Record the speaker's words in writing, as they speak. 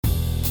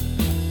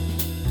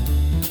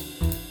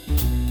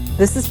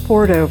This is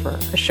Poured Over,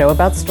 a show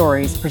about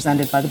stories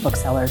presented by the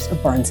booksellers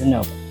of Barnes &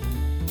 Noble.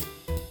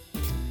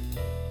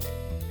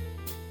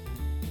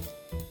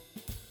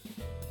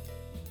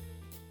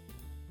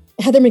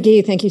 Heather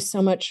McGhee, thank you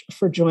so much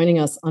for joining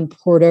us on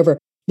Poured Over.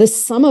 The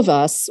Sum of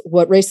Us,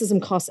 What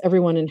Racism Costs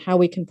Everyone and How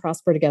We Can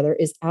Prosper Together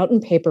is out in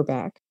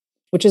paperback,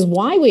 which is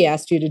why we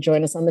asked you to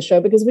join us on the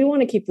show, because we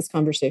want to keep this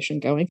conversation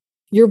going.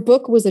 Your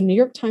book was a New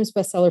York Times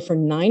bestseller for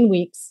 9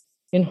 weeks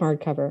in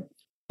hardcover.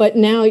 But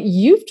now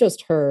you've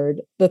just heard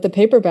that the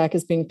paperback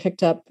is being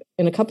picked up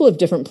in a couple of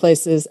different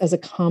places as a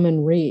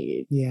common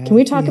read. Can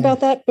we talk about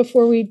that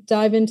before we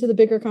dive into the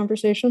bigger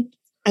conversation?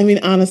 I mean,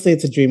 honestly,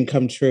 it's a dream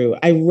come true.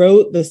 I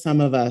wrote The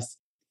Sum of Us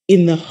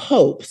in the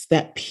hopes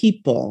that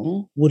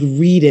people would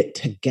read it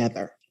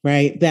together,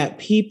 right? That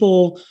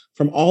people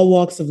from all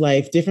walks of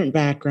life, different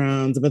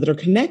backgrounds, but that are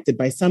connected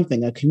by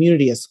something, a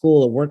community, a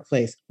school, a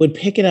workplace, would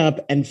pick it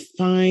up and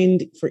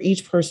find for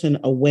each person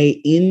a way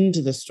into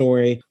the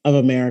story of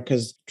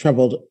America's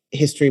troubled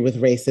history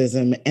with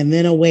racism and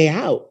then a way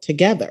out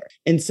together.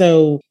 And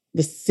so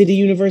the City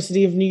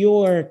University of New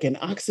York and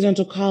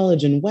Occidental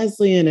College and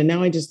Wesleyan, and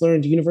now I just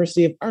learned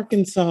University of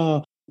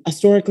Arkansas,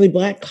 historically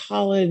Black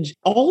college,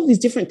 all of these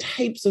different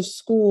types of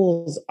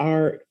schools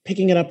are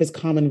picking it up as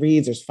common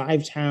reads. There's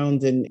 5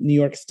 towns in New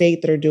York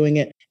State that are doing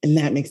it. And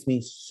that makes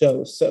me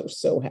so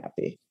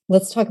happy.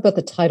 Let's talk about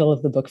the title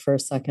of the book for a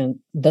second,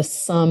 The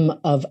Sum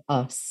of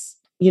Us.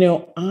 You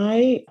know,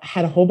 I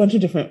had a whole bunch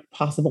of different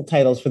possible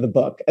titles for the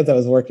book as I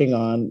was working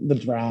on the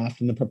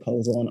draft and the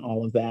proposal and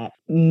all of that.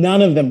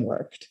 None of them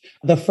worked.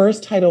 The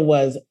first title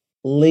was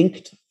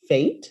Linked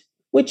Fate,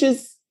 which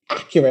is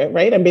accurate,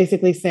 right? I'm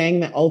basically saying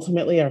that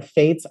ultimately our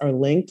fates are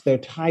linked. They're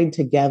tied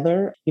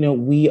together. You know,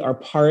 we are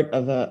part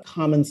of a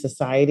common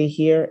society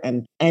here,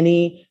 and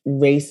any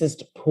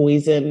racist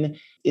poison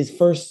is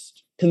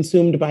first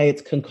consumed by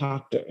its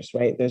concoctors,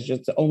 right? There's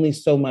just only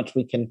so much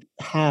we can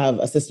have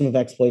a system of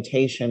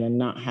exploitation and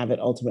not have it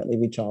ultimately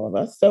reach all of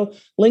us. So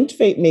linked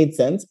fate made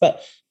sense, but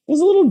it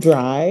was a little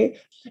dry.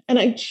 And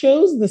I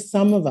chose The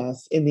Sum of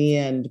Us in the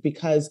end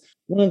because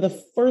one of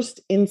the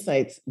first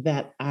insights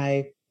that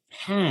I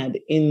had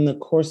in the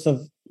course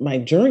of my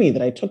journey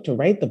that I took to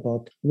write the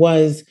book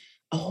was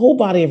a whole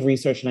body of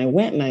research. And I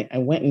went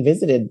and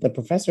visited the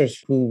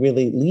professors who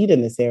really lead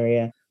in this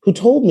area, who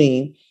told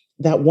me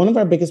that one of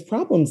our biggest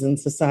problems in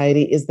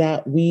society is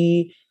that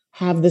we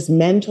have this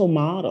mental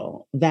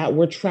model that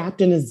we're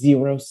trapped in a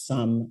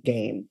zero-sum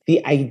game.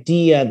 The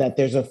idea that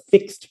there's a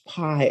fixed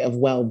pie of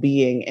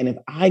well-being, and if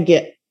I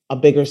get a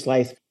bigger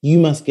slice, you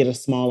must get a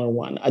smaller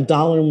one.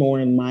 $1 more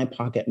in my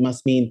pocket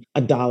must mean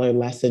 $1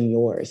 less in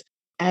yours.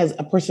 As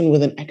a person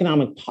with an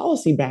economic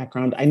policy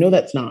background, I know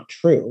that's not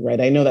true, right?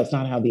 I know that's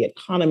not how the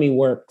economy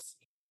works.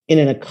 In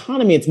an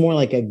economy, it's more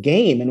like a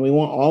game, and we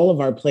want all of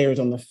our players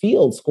on the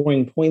field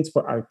scoring points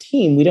for our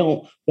team. We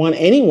don't want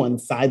anyone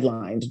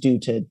sidelined due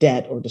to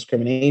debt or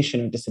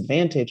discrimination or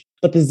disadvantage.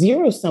 But the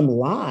zero-sum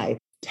lie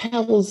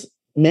tells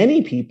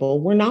many people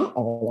we're not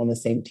all on the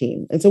same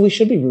team. And so we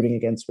should be rooting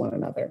against one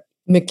another.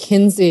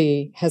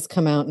 McKinsey has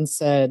come out and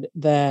said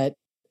that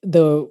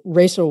the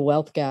racial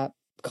wealth gap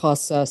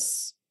costs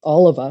us,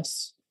 all of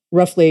us,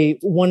 roughly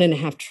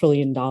 $1.5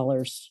 trillion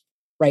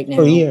right now.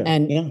 Per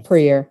year. Per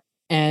year.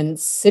 And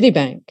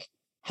Citibank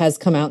has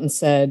come out and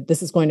said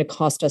this is going to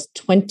cost us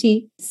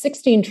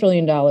 $16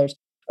 trillion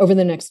over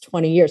the next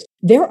 20 years.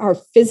 There are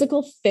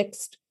physical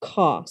fixed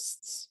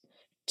costs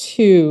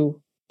to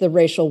the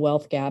racial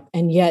wealth gap,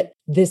 and yet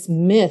this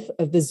myth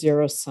of the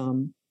zero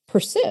sum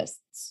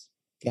persists.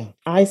 Yeah.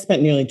 I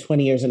spent nearly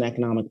 20 years in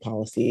economic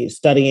policy,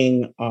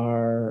 studying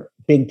our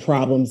big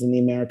problems in the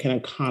American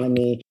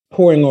economy,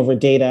 poring over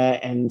data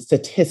and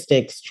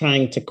statistics,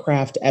 trying to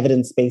craft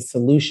evidence-based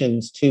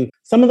solutions to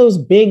some of those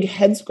big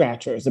head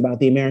scratchers about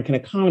the American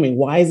economy.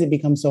 Why has it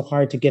become so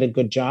hard to get a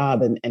good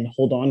job and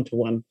hold on to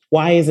one?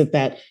 Why is it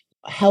that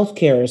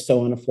healthcare is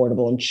so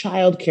unaffordable, and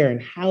childcare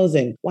and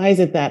housing? Why is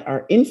it that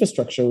our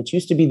infrastructure, which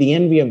used to be the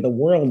envy of the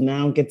world,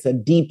 now gets a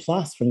D+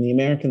 from the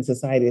American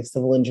Society of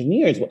Civil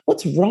Engineers?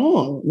 What's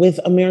wrong with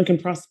American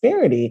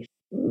prosperity?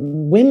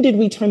 When did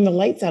we turn the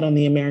lights out on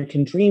the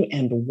American dream,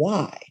 and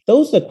why?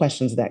 Those are the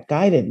questions that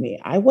guided me.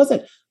 I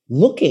wasn't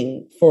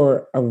looking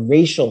for a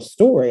racial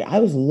story. I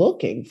was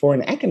looking for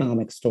an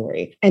economic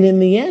story. And in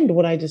the end,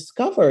 what I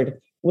discovered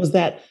was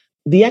that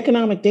the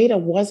economic data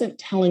wasn't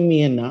telling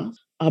me enough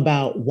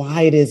about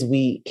why it is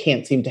we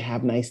can't seem to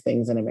have nice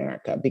things in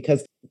America,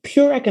 because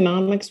pure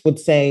economics would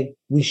say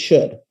we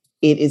should.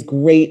 It is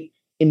great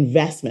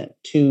investment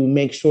to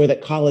make sure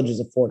that college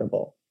is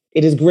affordable.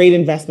 It is great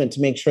investment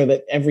to make sure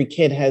that every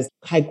kid has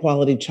high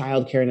quality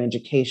childcare and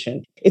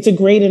education. It's a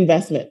great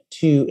investment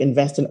to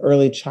invest in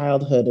early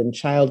childhood and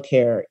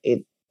childcare.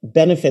 It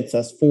benefits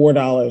us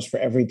 $4 for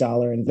every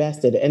dollar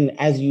invested. And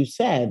as you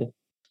said,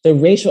 the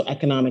racial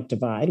economic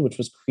divide, which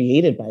was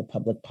created by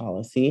public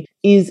policy,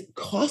 is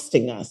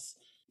costing us.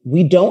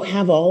 We don't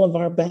have all of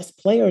our best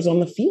players on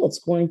the field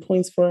scoring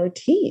points for our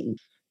team.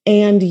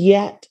 And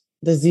yet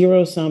the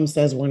zero sum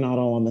says we're not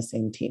all on the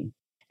same team.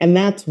 And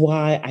that's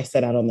why I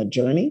set out on the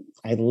journey.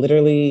 I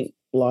literally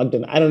logged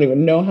in, I don't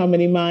even know how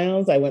many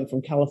miles. I went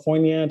from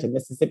California to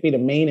Mississippi to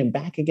Maine and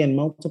back again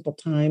multiple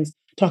times,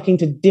 talking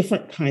to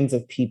different kinds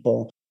of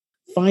people,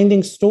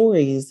 finding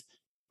stories,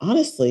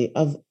 honestly,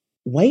 of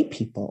white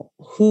people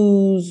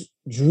whose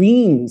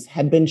dreams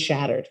had been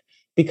shattered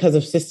because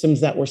of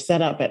systems that were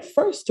set up at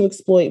first to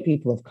exploit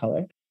people of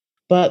color.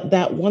 But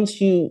that once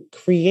you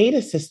create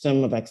a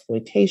system of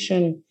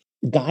exploitation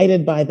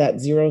guided by that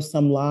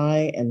zero-sum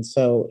lie, and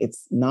so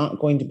it's not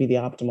going to be the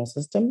optimal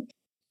system,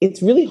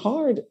 it's really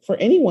hard for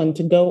anyone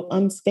to go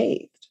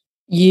unscathed.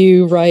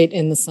 You write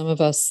in The Sum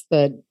of Us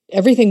that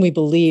everything we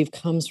believe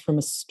comes from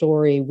a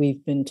story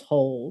we've been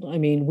told. I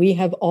mean, we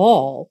have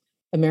all,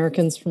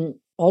 Americans from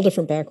all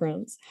different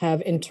backgrounds, have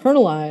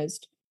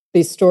internalized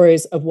these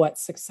stories of what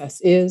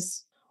success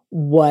is,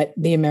 what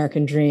the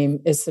American dream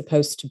is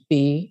supposed to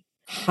be,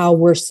 how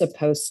we're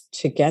supposed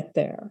to get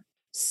there.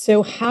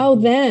 So how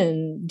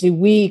then do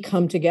we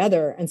come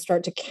together and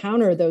start to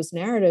counter those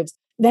narratives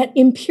that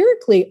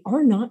empirically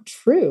are not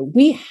true?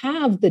 We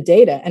have the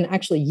data, and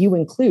actually you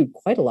include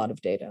quite a lot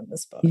of data in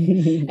this book.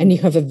 And you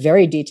have a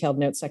very detailed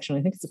note section.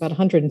 I think it's about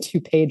 102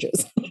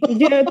 pages.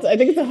 Yeah, I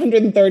think it's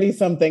 130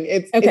 something.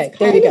 It's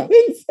there you go.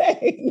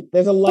 Insane.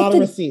 There's a lot of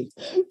receipts.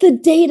 The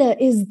data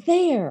is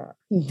there.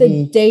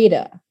 The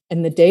data,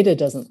 and the data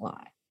doesn't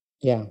lie.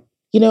 Yeah.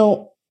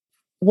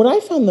 What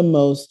I found the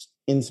most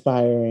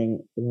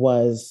inspiring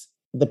was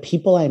the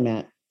people I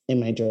met in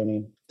my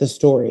journey, the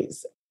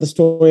stories. The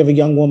story of a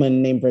young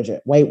woman named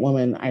Bridget, white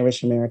woman,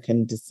 Irish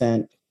American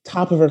descent,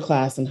 top of her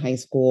class in high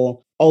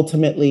school.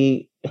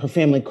 Ultimately, her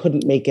family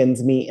couldn't make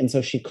ends meet, and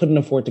so she couldn't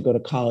afford to go to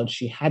college.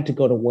 She had to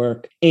go to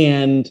work.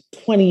 And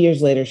 20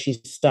 years later,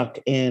 she's stuck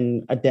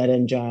in a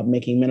dead-end job,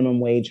 making minimum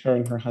wage, her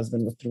and her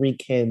husband with 3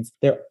 kids.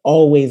 They're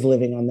always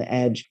living on the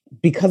edge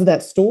because of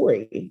that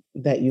story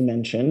that you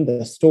mentioned,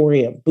 the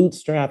story of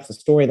bootstraps, the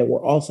story that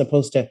we're all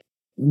supposed to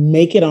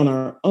make it on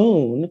our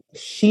own.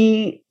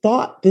 She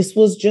thought this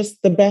was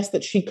just the best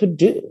that she could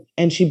do,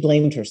 and she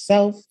blamed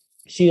herself.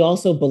 She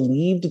also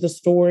believed the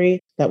story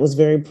that was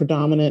very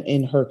predominant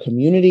in her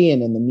community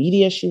and in the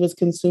media she was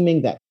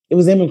consuming, that it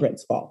was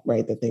immigrants' fault,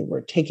 right? That they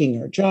were taking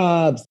her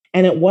jobs.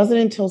 And it wasn't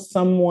until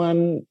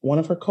one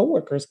of her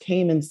coworkers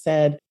came and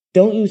said,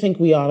 "Don't you think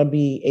we ought to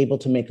be able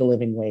to make a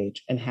living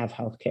wage and have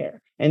health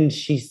care?" And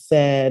she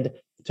said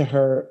to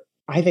her,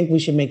 "I think we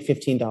should make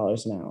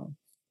 $15 an hour."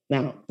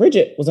 Now,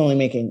 Bridget was only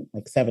making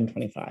like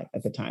 $7.25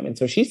 at the time. And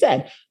so she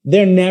said,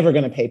 they're never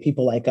going to pay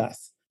people like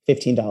us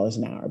 $15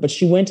 an hour. But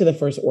she went to the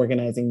first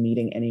organizing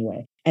meeting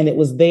anyway. And it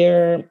was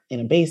there in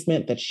a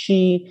basement that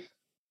she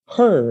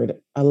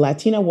heard a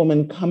Latina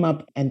woman come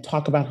up and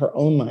talk about her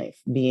own life,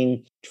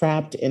 being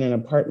trapped in an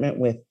apartment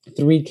with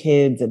 3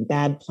 kids and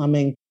bad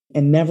plumbing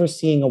and never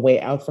seeing a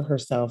way out for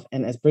herself.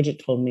 And as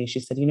Bridget told me, she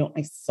said,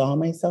 I saw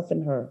myself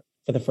in her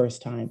for the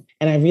first time.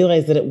 And I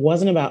realized that it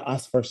wasn't about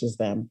us versus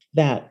them,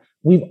 that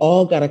we've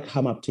all got to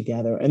come up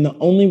together. And the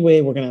only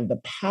way we're going to have the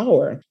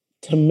power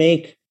to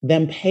make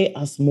them pay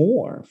us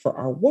more for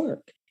our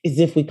work is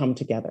if we come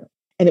together.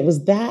 And it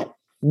was that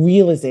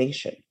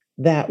realization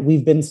that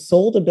we've been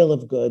sold a bill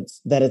of goods,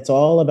 that it's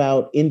all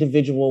about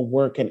individual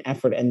work and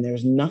effort, and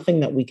there's nothing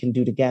that we can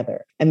do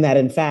together. And that,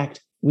 in fact,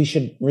 we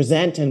should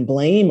resent and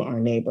blame our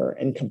neighbor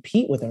and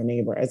compete with our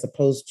neighbor, as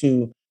opposed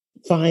to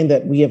find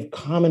that we have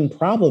common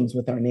problems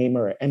with our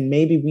neighbor and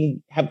maybe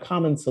we have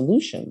common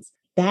solutions.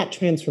 That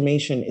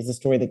transformation is a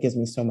story that gives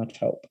me so much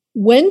hope.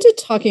 When did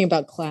talking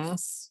about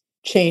class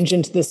change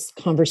into this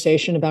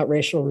conversation about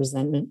racial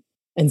resentment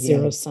and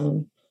zero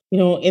sum?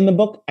 In the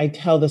book, I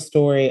tell the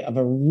story of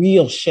a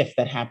real shift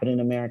that happened in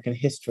American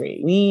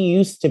history. We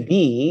used to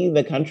be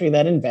the country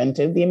that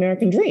invented the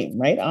American dream,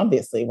 right?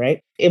 Obviously,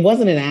 right? It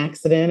wasn't an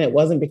accident. It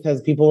wasn't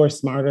because people were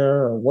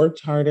smarter or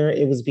worked harder.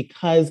 It was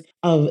because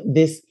of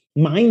this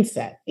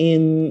mindset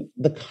in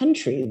the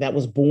country that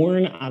was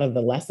born out of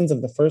the lessons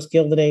of the first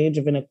Gilded Age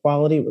of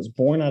inequality. It was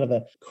born out of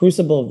the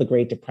crucible of the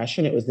Great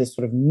Depression. It was this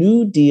sort of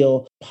New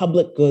Deal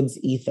public goods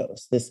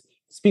ethos, this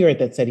spirit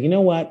that said, you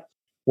know what?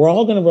 We're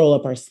all going to roll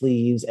up our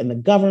sleeves, and the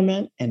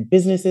government and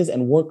businesses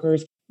and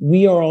workers,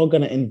 we are all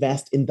going to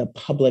invest in the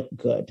public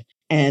good.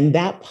 And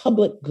that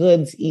public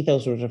goods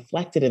ethos was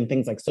reflected in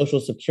things like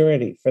Social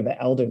Security for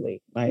the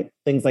elderly, right?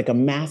 Things like a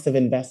massive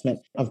investment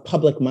of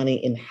public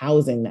money in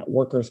housing that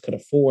workers could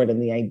afford.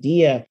 And the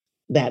idea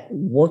that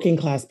working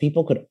class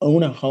people could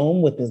own a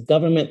home with this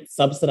government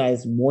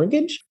subsidized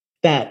mortgage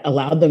that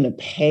allowed them to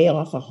pay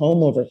off a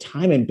home over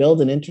time and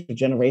build an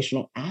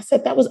intergenerational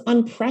asset, that was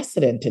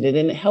unprecedented.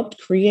 And it helped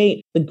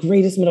create the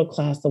greatest middle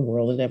class the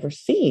world had ever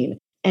seen.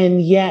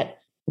 And yet,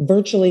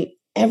 virtually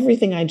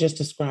everything I just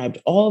described,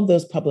 all of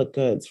those public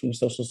goods, from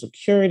Social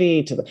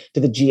Security to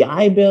the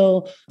GI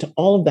Bill, to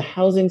all of the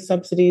housing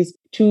subsidies,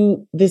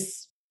 to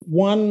this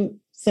one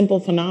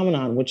simple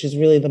phenomenon, which is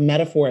really the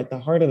metaphor at the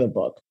heart of the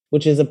book,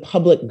 which is a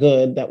public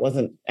good that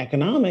wasn't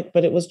economic,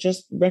 but it was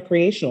just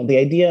recreational. The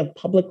idea of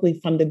publicly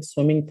funded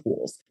swimming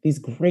pools, these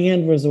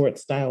grand resort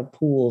style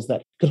pools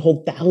that could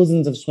hold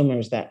thousands of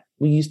swimmers that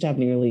we used to have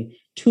nearly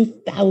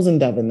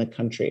 2,000 of in the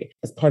country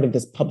as part of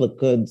this public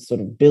goods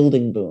sort of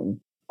building boom.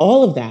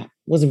 All of that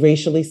was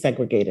racially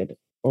segregated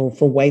or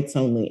for whites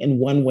only in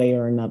one way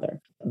or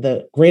another.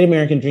 The great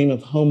American dream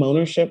of home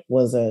ownership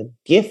was a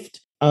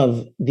gift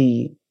of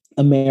the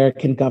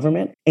American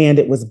government, and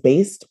it was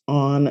based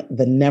on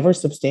the never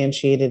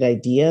substantiated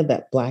idea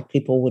that Black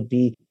people would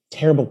be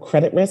terrible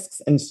credit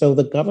risks. And so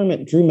the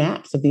government drew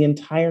maps of the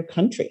entire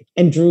country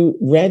and drew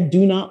red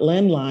do not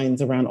lend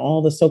lines around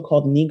all the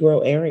so-called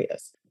Negro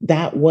areas.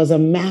 That was a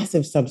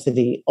massive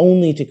subsidy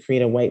only to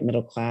create a white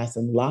middle class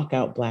and lock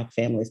out Black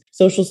families.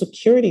 Social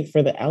Security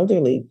for the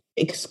elderly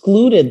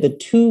excluded the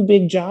two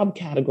big job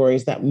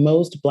categories that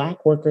most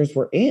Black workers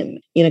were in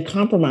a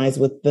compromise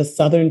with the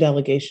Southern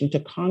delegation to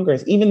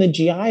Congress. Even the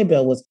GI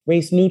Bill was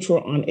race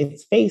neutral on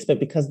its face, but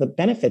because the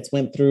benefits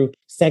went through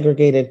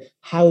segregated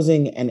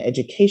housing and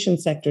education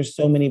sectors,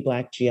 so many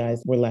Black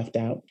GIs were left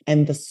out.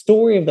 And the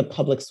story of the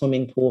public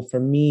swimming pool for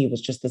me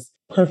was just this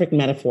perfect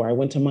metaphor. I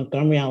went to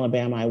Montgomery,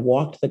 Alabama. I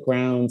walked the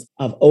grounds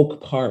of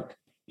Oak Park,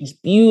 this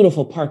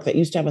beautiful park that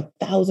used to have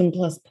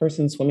 1,000+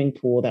 person swimming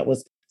pool that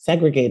was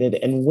segregated.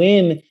 And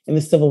when in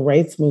the civil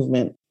rights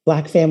movement,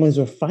 Black families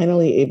were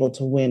finally able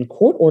to win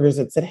court orders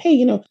that said,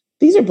 hey,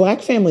 these are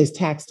Black families'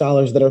 tax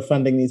dollars that are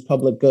funding these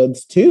public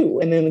goods too.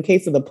 And in the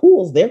case of the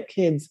pools, their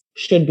kids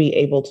should be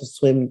able to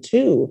swim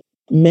too.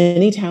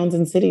 Many towns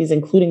and cities,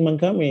 including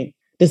Montgomery,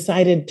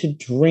 decided to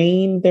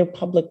drain their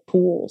public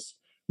pools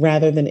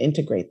rather than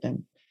integrate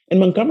them. In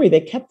Montgomery,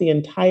 they kept the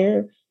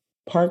entire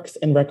Parks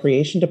and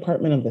Recreation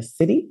Department of the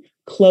city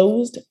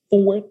closed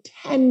for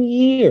 10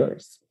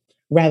 years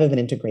rather than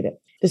integrate it.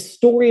 The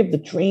story of the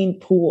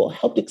drained pool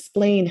helped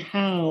explain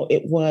how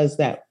it was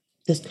that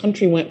this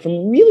country went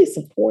from really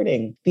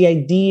supporting the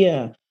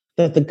idea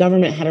that the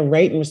government had a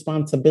right and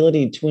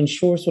responsibility to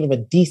ensure sort of a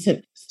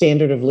decent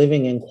standard of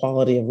living and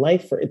quality of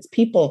life for its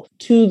people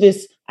to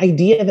this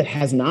idea that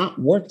has not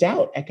worked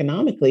out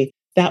economically,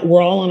 that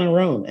we're all on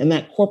our own and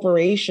that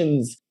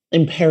corporations'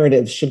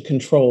 imperatives should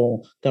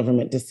control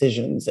government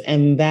decisions,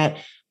 and that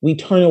we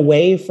turn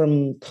away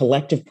from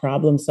collective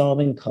problem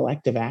solving,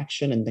 collective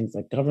action, and things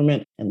like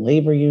government and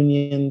labor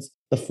unions,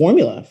 the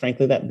formula,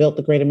 frankly, that built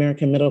the great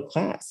American middle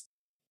class.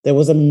 There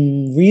was a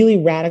really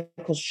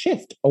radical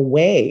shift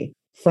away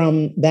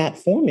from that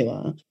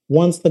formula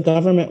once the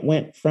government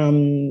went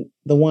from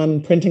the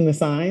one printing the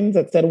signs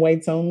that said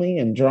whites only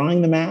and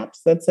drawing the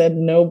maps that said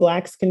no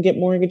Blacks can get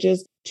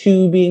mortgages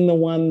to being the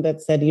one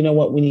that said, you know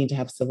what, we need to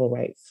have civil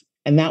rights.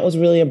 And that was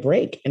really a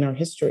break in our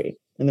history.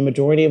 And the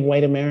majority of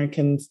white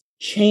Americans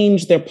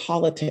changed their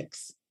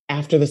politics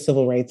after the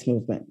Civil Rights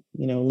Movement.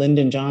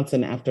 Lyndon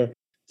Johnson, after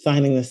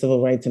signing the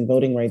Civil Rights and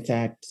Voting Rights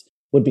Act,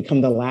 would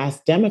become the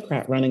last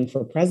Democrat running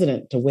for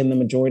president to win the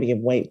majority of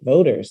white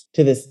voters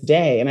to this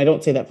day. And I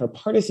don't say that for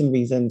partisan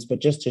reasons, but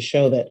just to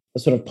show that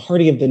the sort of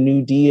party of the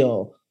New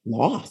Deal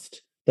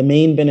lost the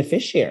main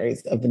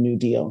beneficiaries of the New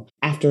Deal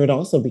after it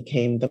also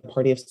became the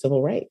party of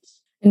civil rights.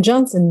 And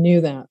Johnson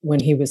knew that when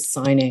he was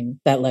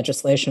signing that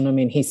legislation. I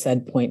mean, he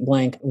said point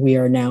blank, we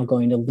are now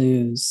going to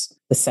lose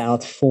the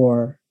South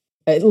for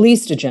at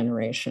least a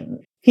generation.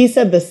 He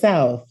said the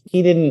South.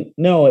 He didn't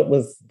know it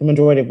was the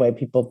majority of white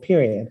people,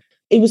 period.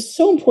 It was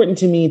so important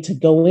to me to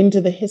go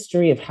into the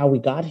history of how we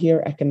got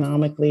here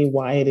economically,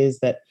 why it is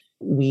that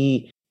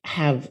we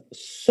have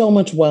so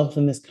much wealth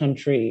in this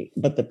country,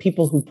 but the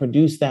people who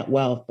produce that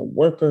wealth, the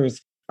workers,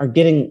 are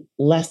getting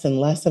less and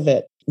less of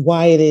it.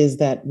 Why it is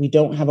that we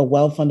don't have a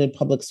well-funded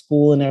public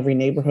school in every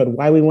neighborhood,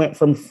 why we went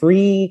from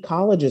free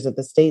colleges at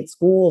the state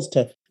schools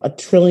to $1.5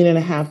 trillion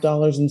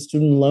in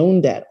student loan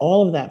debt.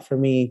 All of that for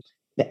me,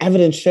 the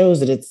evidence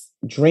shows that it's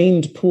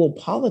drained pool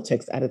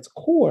politics at its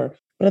core.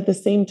 But at the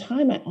same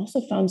time, I also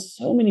found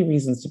so many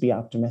reasons to be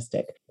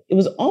optimistic. It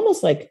was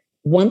almost like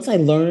once I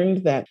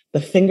learned that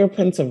the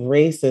fingerprints of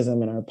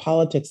racism in our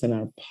politics and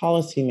our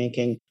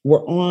policymaking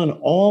were on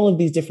all of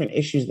these different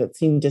issues that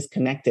seemed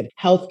disconnected,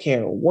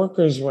 healthcare,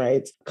 workers'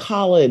 rights,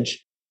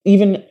 college,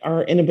 even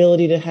our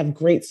inability to have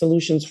great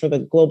solutions for the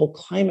global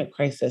climate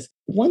crisis.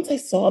 Once I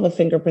saw the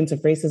fingerprints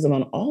of racism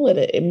on all of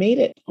it, it made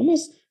it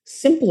almost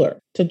simpler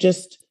to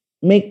just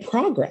make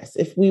progress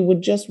if we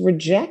would just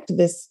reject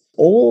this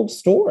old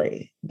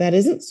story that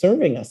isn't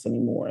serving us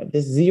anymore,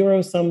 this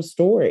zero-sum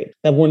story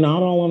that we're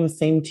not all on the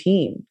same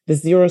team,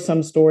 this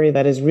zero-sum story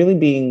that is really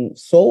being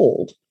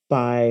sold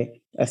by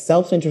a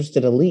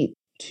self-interested elite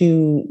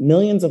to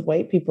millions of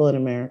white people in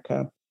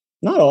America,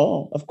 not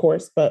all, of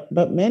course, but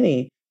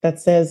many, that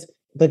says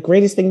the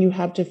greatest thing you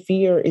have to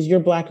fear is your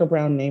Black or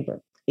brown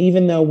neighbor,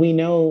 even though we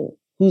know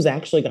who's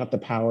actually got the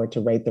power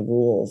to write the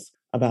rules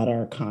about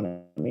our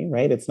economy,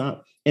 right? It's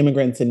not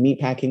immigrants in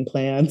meatpacking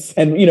plants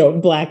and,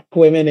 Black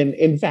women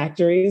in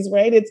factories,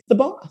 right? It's the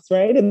boss,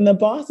 right? And the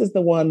boss is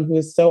the one who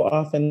is so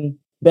often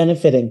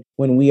benefiting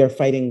when we are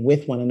fighting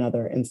with one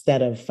another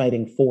instead of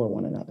fighting for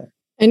one another.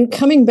 And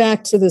coming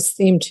back to this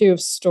theme too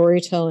of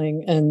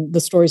storytelling and the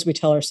stories we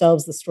tell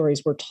ourselves, the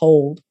stories we're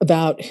told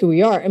about who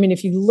we are. I mean,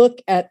 if you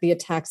look at the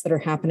attacks that are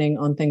happening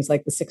on things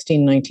like the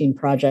 1619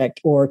 Project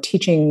or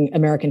teaching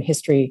American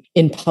history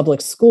in public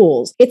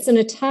schools, it's an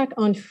attack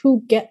on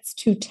who gets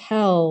to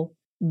tell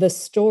the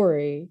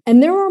story.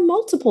 And there are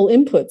multiple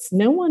inputs.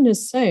 No one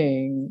is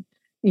saying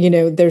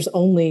there's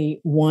only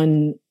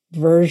one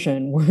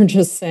version. We're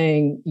just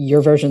saying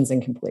your version's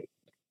incomplete.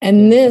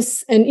 And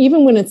and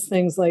even when it's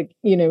things like,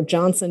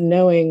 Johnson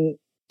knowing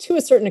to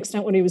a certain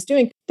extent what he was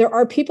doing, there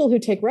are people who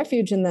take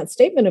refuge in that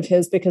statement of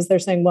his because they're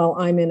saying, well,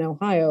 I'm in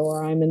Ohio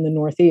or I'm in the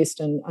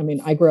Northeast. And I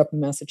mean, I grew up in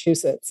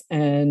Massachusetts.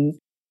 And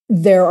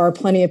there are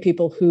plenty of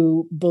people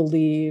who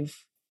believe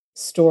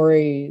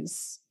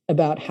stories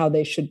about how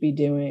they should be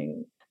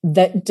doing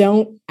that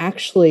don't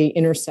actually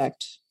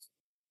intersect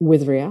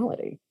with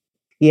reality.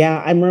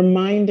 Yeah, I'm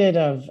reminded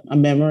of a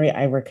memory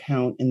I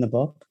recount in the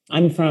book.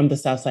 I'm from the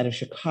south side of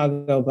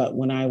Chicago, but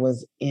when I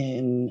was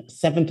in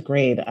 7th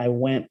grade, I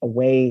went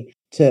away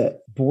to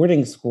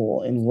boarding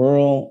school in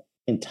rural,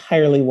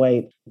 entirely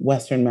white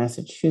Western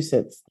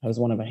Massachusetts. I was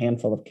one of a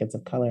handful of kids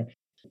of color.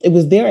 It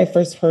was there I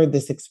first heard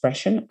this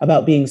expression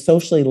about being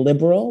socially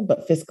liberal,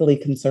 but fiscally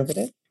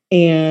conservative.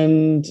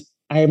 And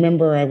I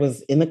remember I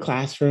was in the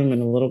classroom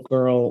and a little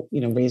girl,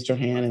 raised her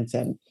hand and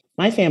said,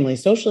 my family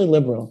is socially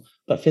liberal,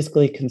 but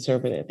fiscally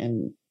conservative.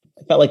 And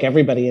I felt like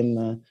everybody in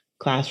the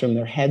classroom,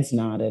 their heads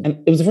nodded.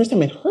 And it was the first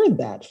time I'd heard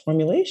that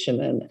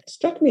formulation. And it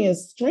struck me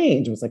as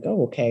strange. It was like,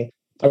 oh, okay.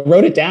 I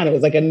wrote it down. It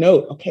was like a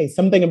note. Okay,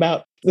 something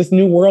about this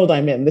new world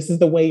I'm in. This is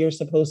the way you're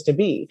supposed to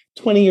be.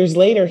 20 years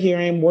later, here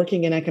I am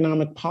working in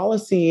economic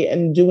policy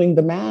and doing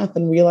the math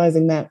and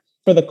realizing that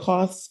for the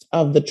cost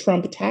of the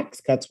Trump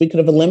tax cuts, we could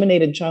have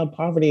eliminated child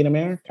poverty in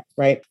America,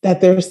 right? That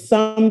there's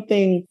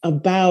something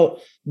about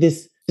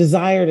this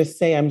desire to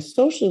say I'm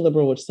socially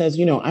liberal, which says,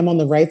 I'm on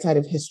the right side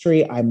of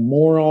history. I'm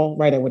moral,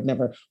 right? I would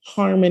never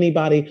harm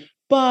anybody,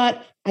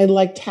 but I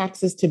like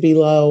taxes to be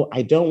low.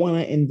 I don't want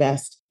to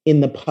invest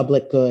in the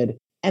public good.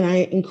 And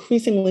I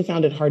increasingly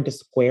found it hard to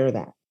square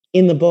that.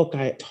 In the book,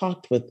 I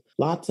talked with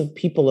lots of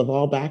people of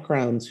all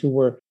backgrounds who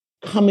were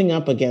coming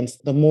up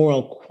against the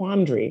moral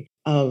quandary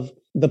of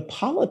the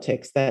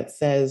politics that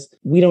says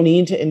we don't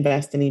need to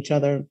invest in each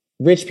other.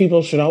 Rich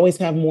people should always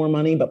have more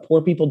money, but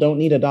poor people don't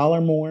need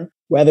 $1 more,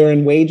 whether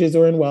in wages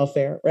or in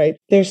welfare, right?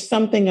 There's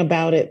something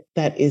about it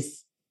that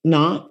is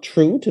not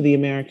true to the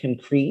American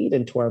creed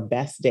and to our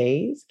best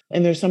days.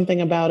 And there's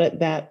something about it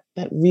that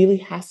really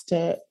has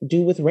to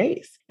do with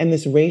race and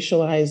this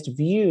racialized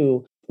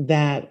view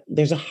that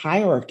there's a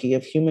hierarchy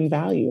of human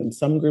value and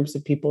some groups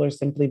of people are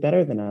simply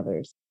better than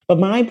others. But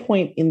my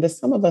point in the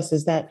sum of us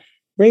is that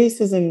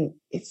racism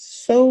is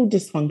so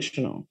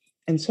dysfunctional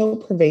and so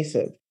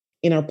pervasive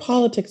in our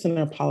politics and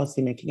our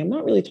policymaking. I'm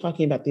not really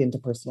talking about the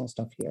interpersonal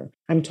stuff here.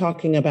 I'm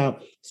talking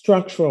about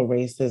structural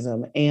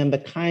racism and the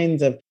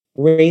kinds of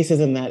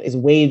racism that is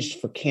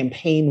waged for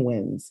campaign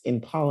wins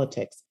in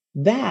politics.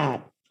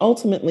 That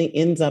ultimately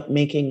ends up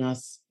making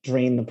us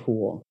drain the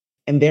pool.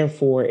 And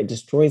therefore, it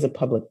destroys a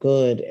public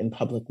good and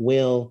public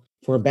will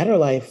for a better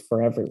life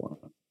for everyone.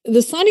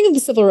 The signing of the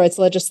civil rights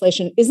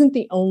legislation isn't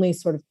the only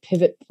sort of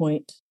pivot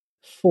point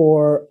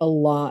for a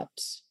lot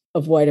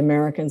of white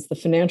Americans. The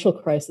financial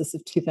crisis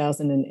of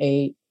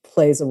 2008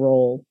 plays a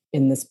role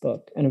in this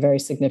book, and a very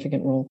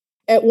significant role.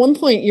 At one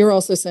point, you're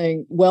also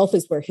saying wealth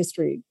is where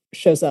history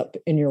shows up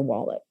in your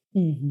wallet.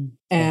 Mm-hmm.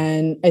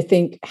 And I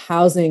think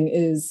housing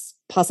is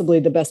possibly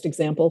the best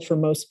example for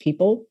most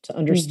people to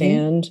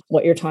understand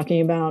what you're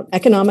talking about.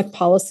 Economic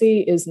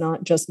policy is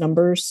not just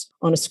numbers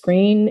on a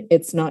screen.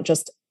 It's not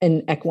just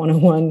an Ec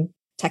 101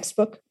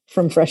 textbook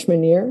from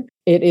freshman year.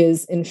 It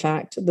is, in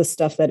fact, the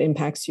stuff that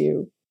impacts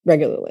you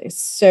regularly.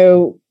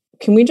 So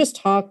can we just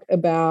talk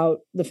about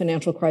the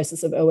financial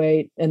crisis of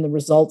 2008 and the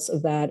results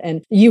of that?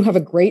 And you have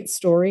a great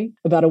story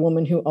about a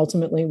woman who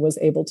ultimately was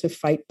able to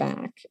fight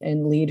back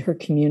and lead her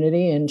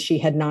community. And she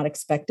had not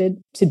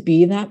expected to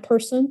be that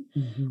person.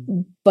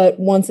 Mm-hmm. But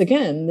once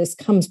again, this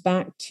comes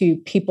back to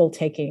people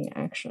taking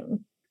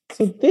action.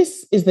 So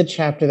this is the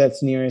chapter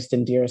that's nearest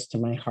and dearest to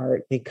my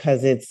heart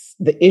because it's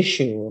the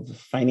issue of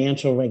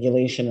financial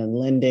regulation and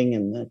lending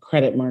and the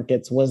credit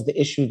markets was the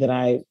issue that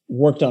I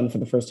worked on for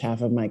the first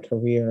half of my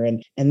career.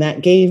 And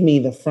that gave me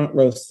the front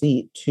row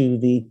seat to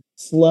the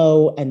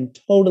slow and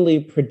totally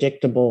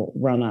predictable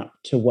run up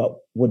to what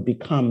would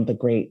become the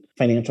great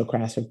financial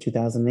crash of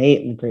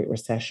 2008 and the Great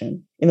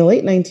Recession. In the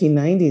late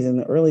 1990s and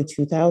the early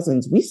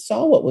 2000s, we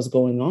saw what was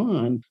going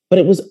on, but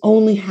it was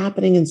only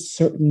happening in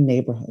certain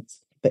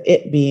neighborhoods.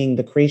 It being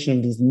the creation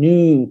of these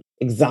new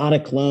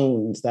exotic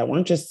loans that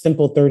weren't just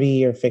simple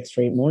 30-year fixed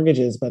rate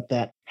mortgages, but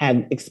that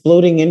had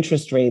exploding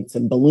interest rates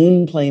and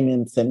balloon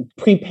payments and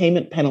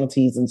prepayment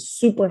penalties and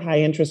super high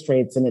interest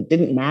rates. And it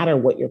didn't matter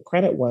what your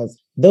credit was.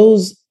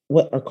 Those,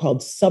 what are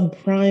called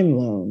subprime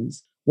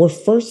loans, were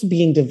first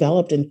being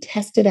developed and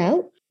tested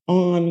out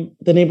on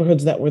the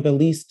neighborhoods that were the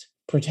least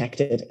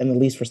protected and the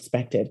least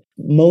respected,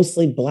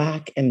 mostly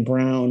Black and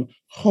brown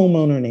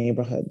homeowner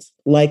neighborhoods,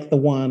 like the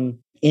one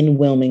in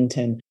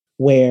Wilmington,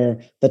 where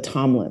the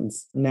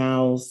Tomlins,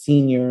 now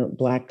senior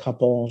Black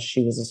couple,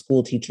 she was a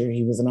school teacher,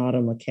 he was an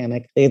auto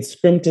mechanic, they had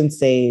scrimped and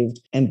saved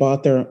and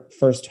bought their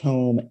first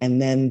home,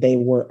 and then they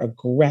were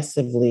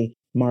aggressively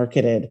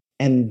marketed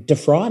and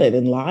defrauded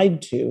and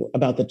lied to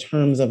about the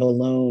terms of a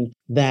loan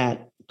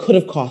that could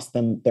have cost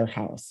them their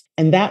house.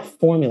 And that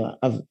formula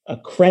of a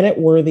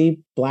credit-worthy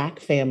Black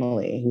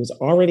family who was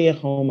already a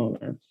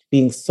homeowner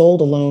being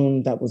sold a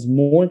loan that was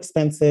more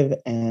expensive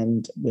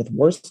and with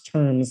worse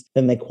terms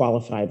than they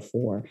qualified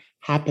for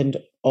happened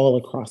all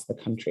across the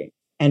country.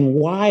 And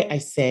why I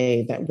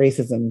say that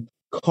racism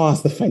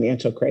caused the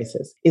financial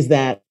crisis is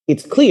that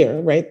it's clear,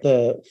 right?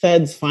 The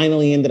feds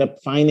finally ended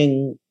up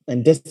finding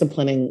and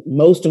disciplining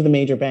most of the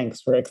major banks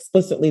for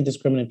explicitly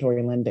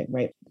discriminatory lending,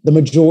 right? The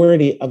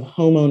majority of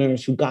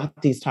homeowners who got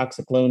these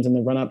toxic loans in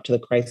the run up to the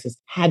crisis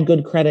had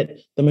good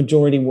credit. The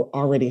majority were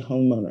already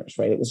homeowners,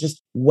 right? It was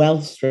just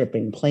wealth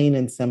stripping, plain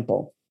and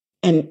simple.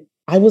 And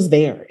I was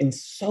there in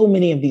so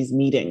many of these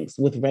meetings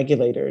with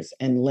regulators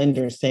and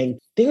lenders saying,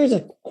 there's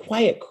a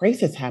quiet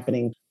crisis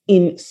happening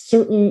in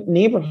certain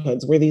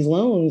neighborhoods where these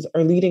loans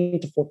are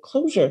leading to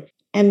foreclosure.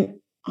 And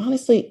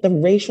honestly, the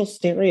racial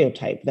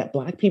stereotype that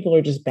Black people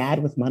are just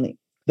bad with money,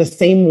 the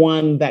same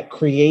one that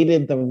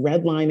created the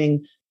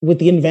redlining with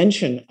the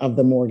invention of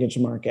the mortgage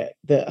market,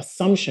 the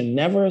assumption,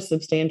 never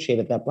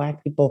substantiated, that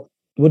Black people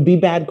would be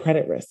bad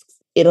credit risks.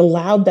 It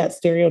allowed that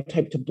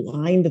stereotype to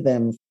blind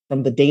them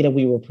from the data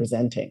we were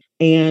presenting.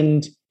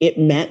 And it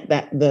meant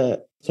that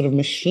the sort of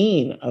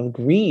machine of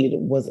greed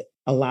was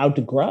allowed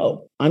to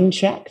grow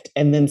unchecked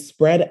and then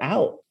spread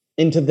out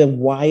into the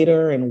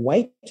wider and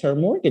whiter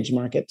mortgage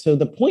market, to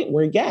the point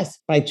where, yes,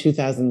 by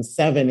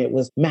 2007, it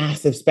was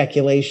massive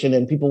speculation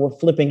and people were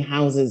flipping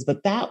houses.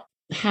 But that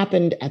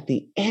happened at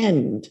the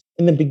end.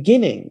 In the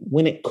beginning,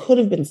 when it could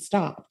have been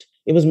stopped,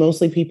 it was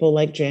mostly people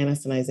like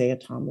Janice and Isaiah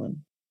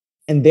Tomlin.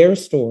 And their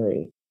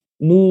story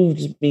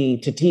moved me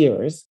to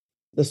tears.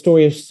 The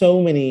story of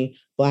so many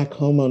Black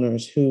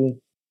homeowners who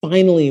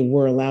finally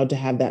were allowed to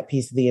have that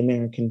piece of the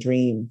American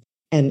dream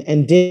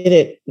and did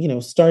it,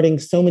 starting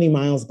so many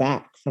miles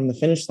back from the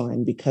finish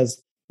line,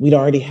 because we'd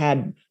already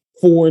had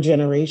 4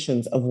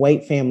 generations of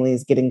white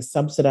families getting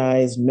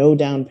subsidized, no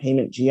down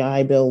payment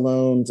GI Bill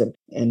loans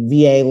and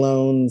VA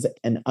loans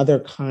and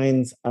other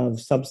kinds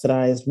of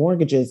subsidized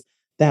mortgages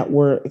that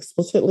were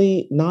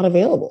explicitly not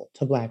available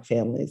to Black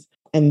families.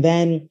 And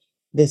then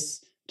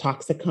this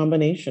toxic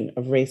combination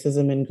of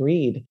racism and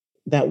greed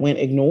that went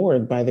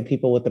ignored by the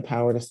people with the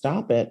power to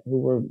stop it, who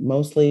were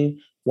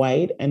mostly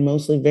white and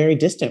mostly very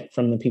distant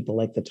from the people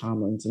like the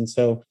Tomlins. And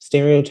so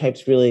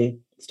stereotypes really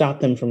stopped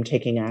them from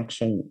taking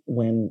action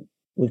when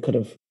we could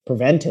have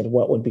prevented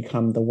what would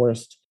become the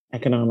worst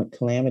economic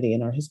calamity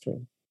in our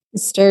history.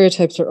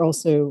 Stereotypes are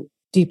also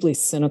deeply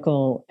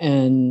cynical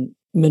and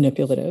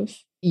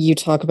manipulative. You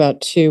talk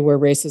about, too, where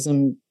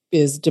racism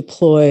is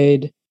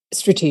deployed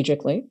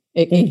strategically.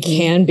 It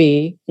can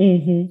be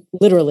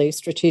literally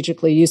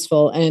strategically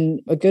useful.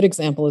 And a good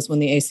example is when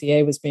the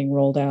ACA was being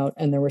rolled out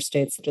and there were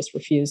states that just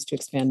refused to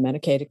expand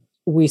Medicaid.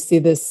 We see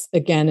this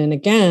again and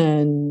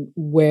again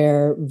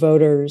where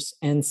voters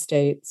and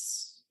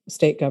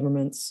state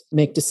governments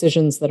make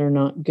decisions that are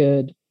not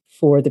good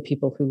for the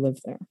people who live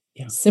there,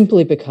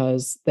 simply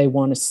because they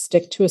want to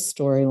stick to a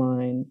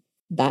storyline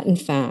that, in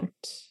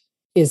fact,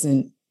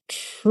 isn't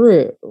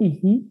true.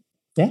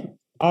 Yeah.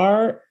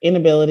 Our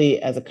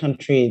inability as a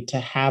country to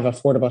have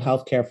affordable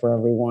healthcare for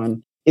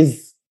everyone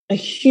is a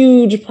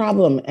huge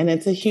problem. And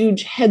it's a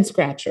huge head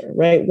scratcher,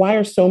 right? Why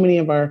are so many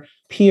of our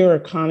peer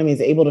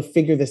economies able to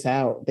figure this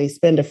out? They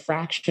spend a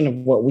fraction of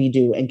what we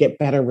do and get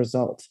better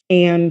results.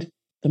 And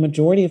the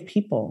majority of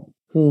people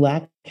who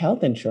lack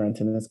health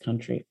insurance in this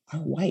country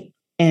are white.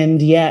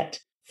 And yet,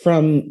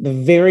 from the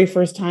very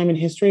first time in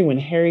history when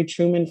Harry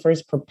Truman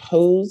first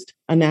proposed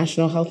a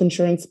national health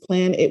insurance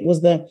plan, it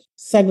was the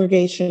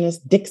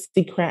segregationist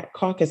Dixiecrat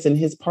caucus in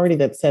his party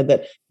that said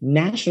that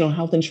national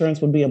health insurance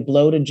would be a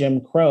blow to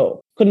Jim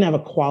Crow, couldn't have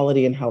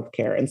equality in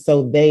healthcare. And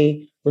so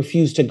they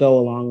refused to go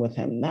along with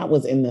him. That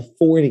was in the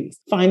 40s.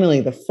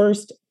 Finally, the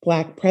first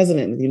Black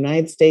president of the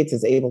United States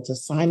is able to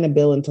sign a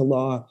bill into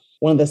law,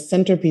 one of the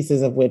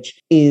centerpieces of which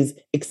is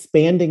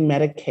expanding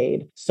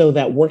Medicaid so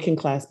that working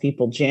class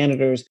people,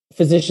 janitors,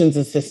 physician's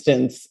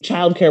assistants,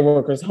 childcare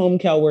workers, home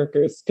care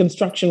workers,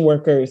 construction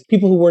workers,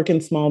 people who work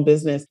in small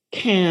business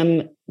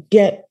can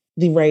get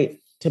the right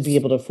to be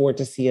able to afford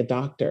to see a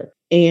doctor.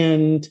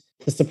 And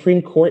the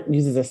Supreme Court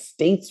uses a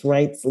states'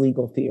 rights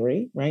legal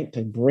theory, right,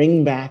 to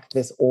bring back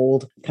this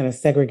old kind of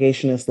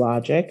segregationist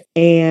logic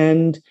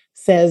and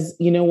says,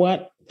 you know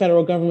what?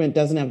 Federal government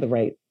doesn't have the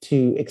right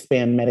to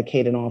expand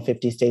Medicaid in all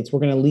 50 states. We're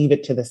going to leave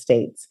it to the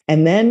states.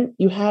 And then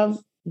you have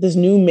this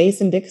new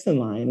Mason-Dixon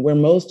line where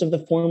most of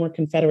the former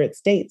Confederate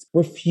states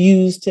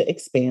refused to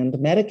expand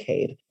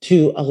Medicaid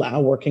to allow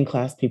working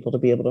class people to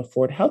be able to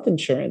afford health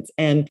insurance.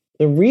 And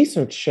the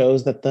research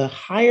shows that the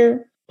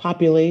higher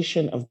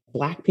population of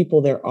Black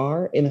people there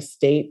are in a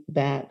state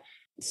that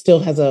still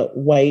has a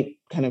white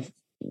kind of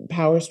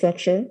power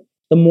structure,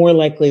 the more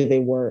likely they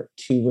were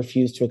to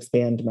refuse to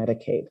expand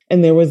Medicaid.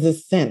 And there was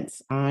this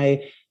sense,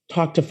 I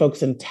talked to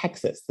folks in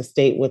Texas, the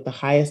state with the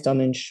highest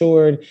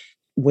uninsured,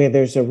 where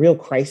there's a real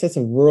crisis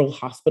of rural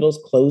hospitals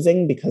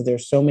closing because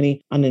there's so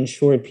many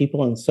uninsured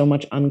people and so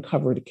much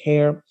uncovered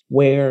care,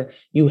 where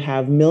you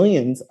have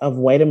millions of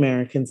white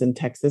Americans in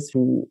Texas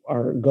who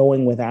are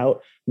going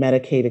without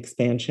Medicaid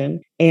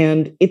expansion.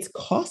 And it's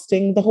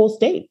costing the whole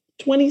state.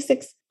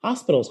 26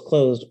 hospitals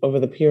closed over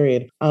the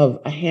period of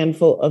a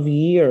handful of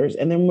years,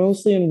 and they're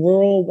mostly in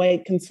rural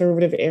white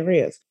conservative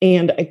areas.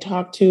 And I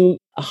talked to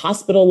a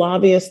hospital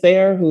lobbyist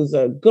there who's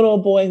a good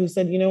old boy who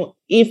said,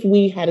 if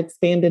we had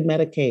expanded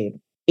Medicaid,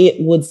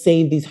 it would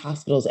save these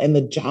hospitals and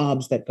the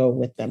jobs that go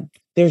with them.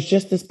 There's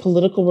just this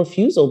political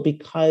refusal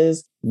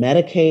because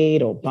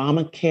Medicaid,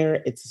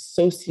 Obamacare, it's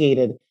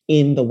associated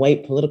in the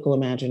white political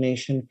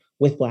imagination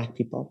with Black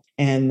people.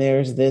 And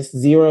there's this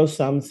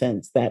zero-sum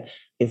sense that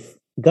if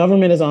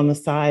government is on the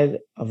side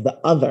of the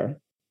other,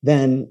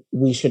 then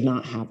we should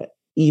not have it,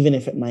 even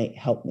if it might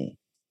help me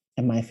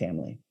and my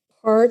family.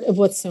 Part of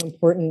what's so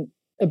important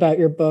about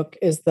your book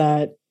is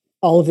that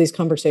all of these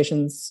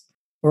conversations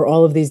or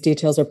all of these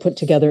details are put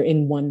together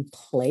in one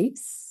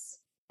place,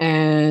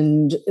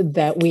 and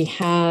that we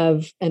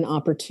have an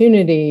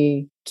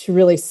opportunity to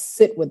really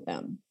sit with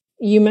them.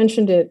 You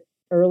mentioned it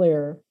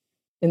earlier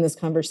in this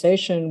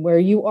conversation where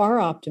you are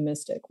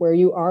optimistic, where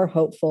you are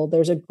hopeful.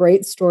 There's a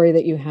great story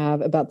that you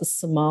have about the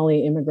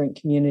Somali immigrant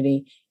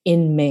community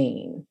in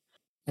Maine.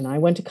 And I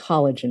went to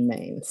college in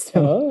Maine,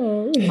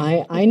 so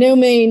I know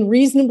Maine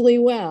reasonably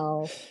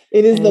well.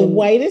 It is the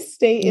whitest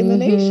state in the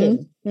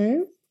nation.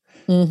 Right?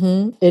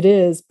 It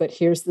is, but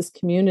here's this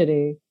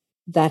community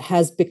that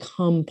has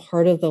become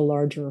part of the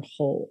larger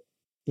whole.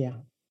 Yeah.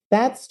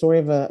 That story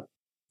of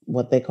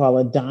what they call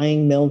a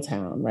dying mill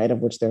town, right, of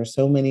which there are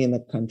so many in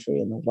the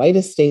country, and the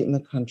whitest state in the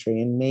country,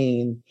 in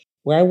Maine,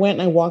 where I went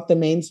and I walked the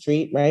main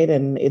street, right,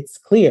 and it's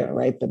clear,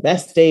 right, the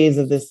best days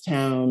of this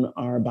town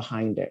are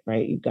behind it,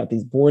 right? You've got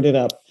these boarded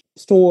up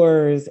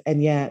stores,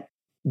 and yet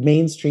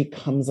Main Street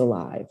comes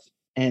alive.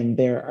 And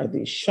there are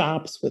these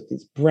shops with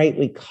these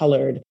brightly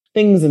colored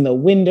things in the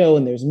window,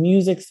 and there's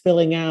music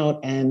spilling out,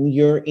 and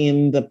you're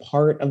in the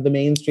part of the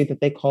main street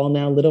that they call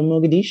now Little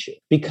Mogadishu,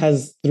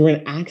 because through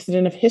an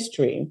accident of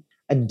history,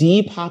 a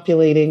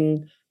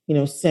depopulating,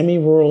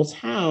 semi-rural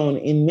town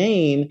in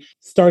Maine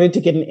started to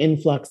get an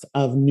influx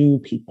of new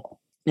people.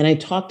 And I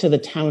talked to the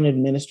town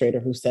administrator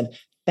who said,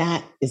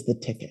 that is the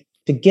ticket.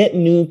 To get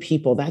new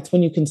people, that's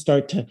when you can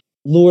start to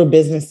lure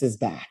businesses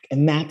back.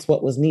 And that's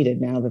what was needed.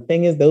 Now, the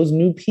thing is, those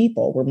new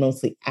people were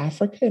mostly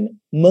African,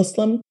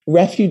 Muslim,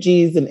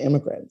 refugees, and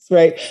immigrants,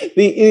 right?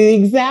 The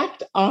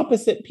exact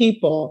opposite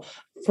people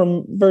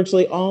from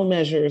virtually all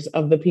measures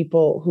of the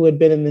people who had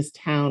been in this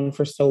town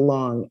for so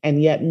long.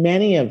 And yet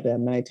many of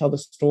them, and I tell the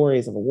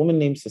stories of a woman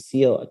named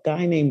Cecile, a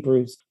guy named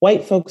Bruce,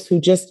 white folks who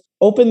just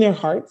opened their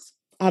hearts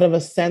out of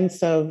a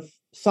sense of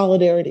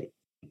solidarity.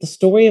 The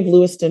story of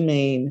Lewiston,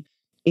 Maine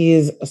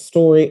is a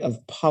story of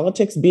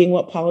politics being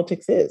what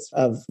politics is,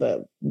 of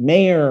the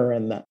mayor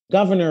and the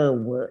governor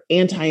were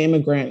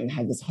anti-immigrant and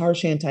had this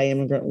harsh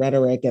anti-immigrant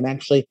rhetoric, and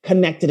actually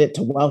connected it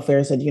to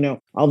welfare, said,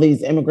 all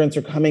these immigrants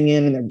are coming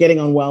in and they're getting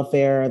on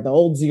welfare, the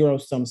old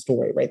zero-sum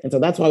story, right? And so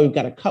that's why we've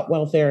got to cut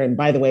welfare. And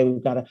by the way,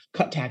 we've got to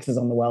cut taxes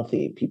on the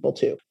wealthy people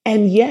too.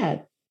 And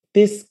yet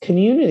this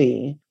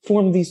community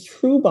formed these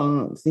true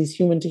bonds, these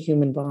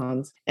human-to-human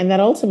bonds. And that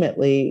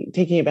ultimately,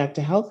 taking it back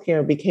to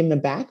healthcare, became the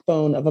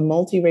backbone of a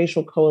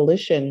multiracial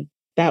coalition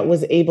that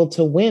was able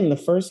to win the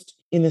first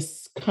in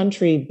this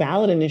country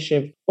ballot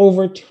initiative,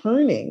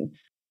 overturning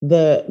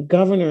the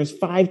governor's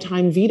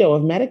 5-time veto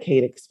of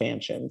Medicaid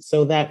expansion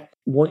so that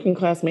working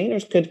class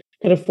Mainers could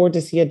afford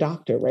to see a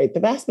doctor, right? The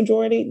vast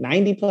majority,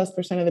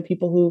 90+% of the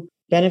people who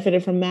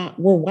benefited from that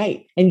were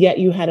white. And yet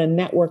you had a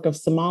network of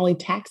Somali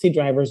taxi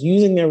drivers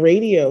using their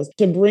radios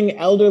to bring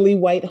elderly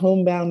white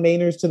homebound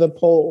Mainers to the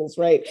polls,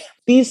 right?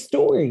 These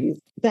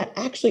stories that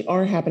actually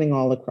are happening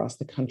all across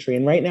the country.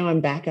 And right now I'm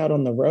back out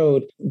on the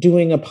road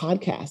doing a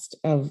podcast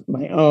of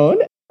my own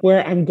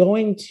where I'm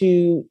going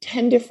to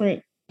 10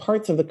 different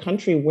parts of the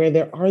country where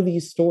there are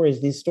these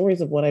stories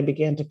of what I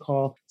began to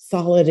call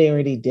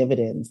solidarity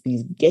dividends,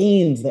 these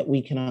gains that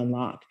we can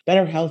unlock,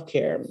 better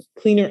healthcare,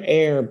 cleaner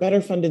air, better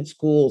funded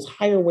schools,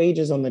 higher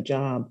wages on the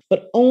job,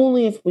 but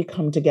only if we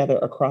come together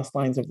across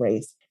lines of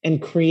race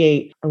and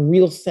create a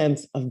real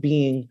sense of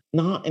being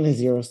not in a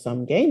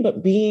zero-sum game,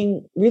 but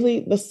being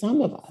really the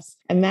sum of us.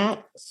 And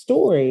that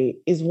story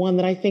is one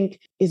that I think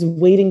is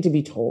waiting to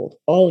be told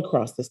all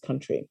across this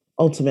country.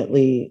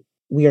 Ultimately,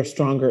 we are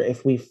stronger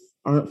if we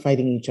aren't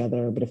fighting each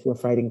other, but if we're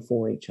fighting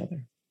for each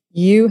other.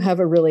 You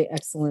have a really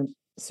excellent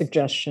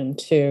suggestion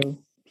too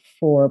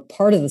for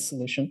part of the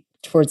solution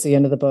towards the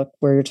end of the book,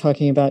 where you're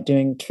talking about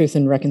doing truth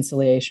and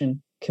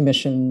reconciliation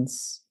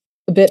commissions,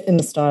 a bit in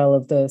the style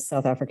of the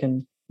South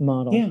African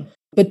model,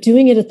 but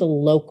doing it at the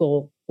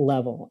local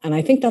level. And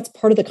I think that's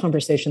part of the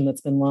conversation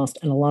that's been lost,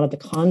 and a lot of the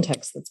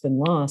context that's been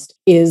lost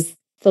is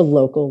the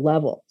local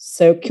level.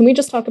 So can we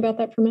just talk about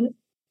that for a minute?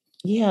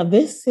 Yeah,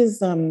 this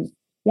is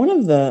one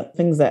of the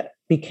things that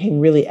became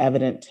really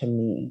evident to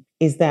me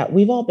is that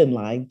we've all been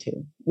lied to.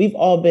 We've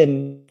all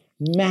been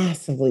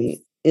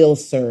massively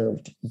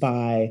ill-served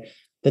by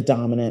the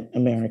dominant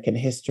American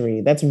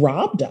history that's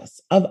robbed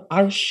us of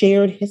our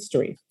shared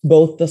history,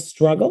 both the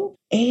struggle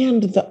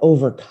and the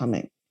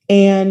overcoming.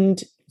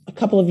 And a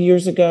couple of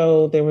years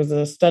ago, there was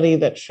a study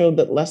that showed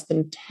that less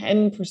than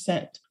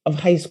 10% of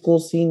high school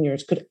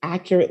seniors could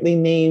accurately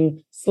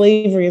name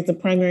slavery as the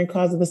primary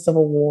cause of the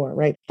Civil War,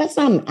 right? That's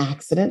not an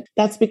accident.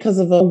 That's because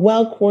of a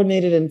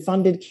well-coordinated and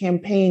funded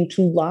campaign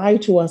to lie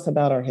to us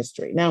about our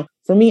history. Now,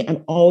 for me,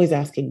 I'm always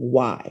asking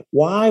why.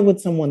 Why would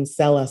someone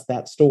sell us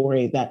that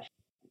story that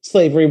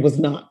slavery was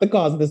not the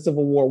cause of the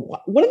Civil War?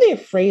 What are they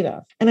afraid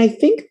of? And I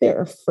think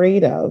they're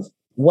afraid of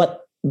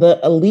what the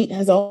elite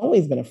has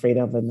always been afraid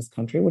of in this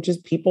country, which is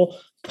people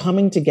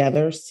coming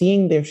together,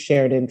 seeing their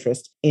shared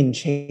interest in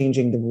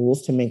changing the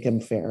rules to make them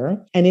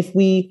fairer. And if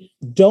we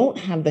don't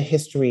have the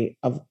history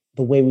of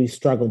the way we've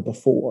struggled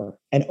before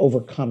and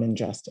overcome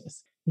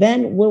injustice,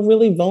 then we're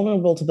really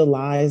vulnerable to the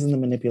lies and the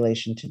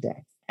manipulation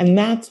today. And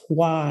that's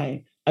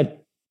why a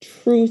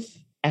truth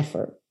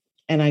effort,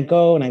 and I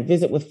go and I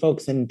visit with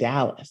folks in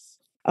Dallas,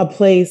 a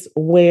place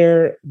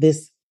where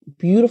this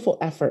beautiful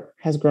effort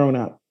has grown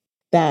up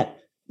that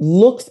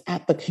looks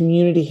at the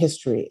community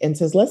history and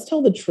says, let's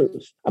tell the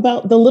truth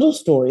about the little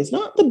stories,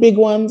 not the big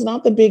ones,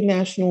 not the big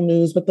national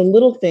news, but the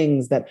little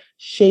things that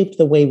shaped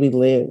the way we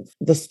live,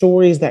 the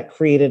stories that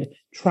created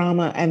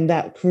trauma and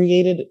that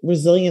created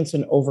resilience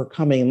and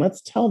overcoming. And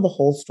let's tell the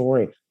whole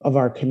story of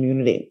our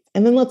community.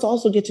 And then let's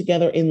also get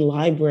together in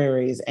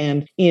libraries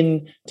and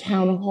in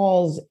town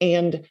halls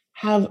and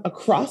have a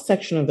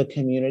cross-section of the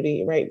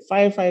community, right?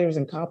 Firefighters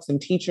and cops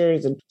and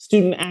teachers and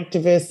student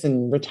activists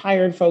and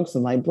retired folks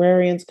and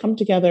librarians come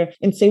together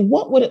and say,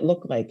 what would it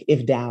look like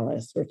if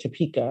Dallas or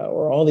Topeka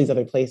or all these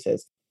other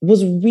places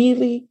was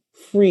really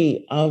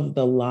free of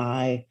the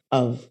lie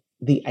of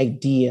the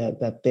idea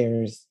that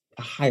there's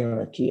a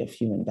hierarchy of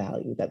human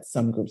value, that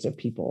some groups of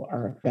people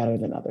are better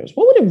than others?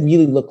 What would it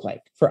really look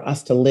like for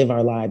us to live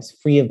our lives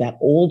free of that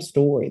old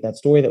story, that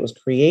story that was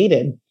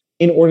created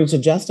in order to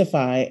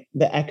justify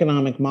the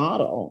economic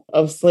model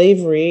of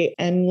slavery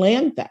and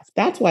land theft?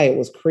 That's why it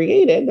was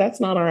created. That's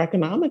not our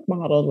economic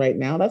model right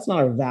now. That's not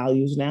our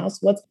values now.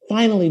 So let's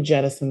finally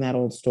jettison that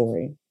old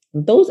story.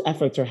 And those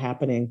efforts are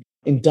happening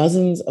in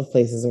dozens of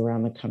places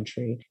around the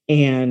country.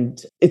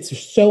 And it's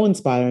so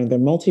inspiring. They're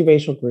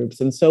multiracial groups.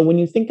 And so when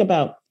you think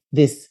about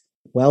this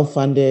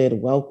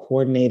well-funded,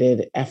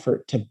 well-coordinated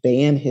effort to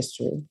ban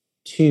history,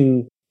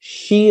 to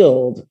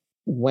shield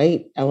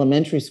white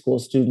elementary school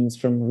students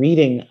from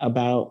reading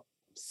about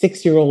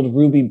 6-year-old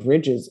Ruby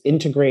Bridges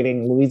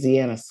integrating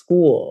Louisiana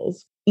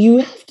schools, you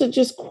have to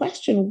just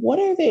question, what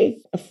are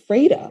they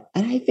afraid of?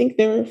 And I think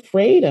they're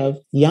afraid of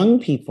young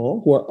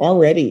people who are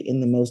already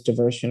in the most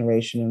diverse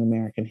generation in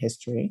American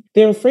history.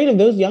 They're afraid of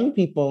those young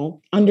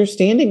people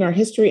understanding our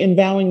history and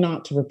vowing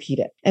not to repeat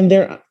it. And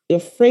they're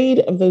afraid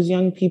of those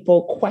young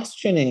people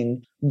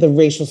questioning the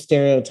racial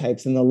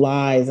stereotypes and the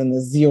lies and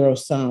the zero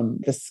sum,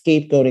 the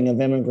scapegoating of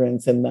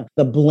immigrants and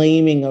the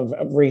blaming of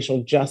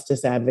racial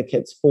justice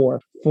advocates for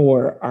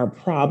our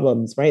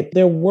problems, right?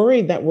 They're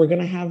worried that we're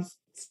going to have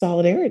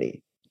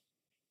solidarity.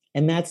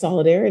 And that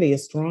solidarity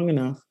is strong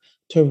enough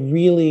to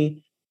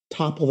really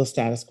topple the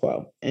status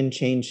quo and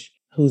change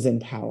who's in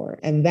power.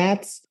 And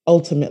that's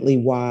ultimately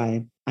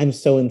why I'm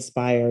so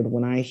inspired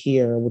when I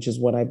hear, which is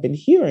what I've been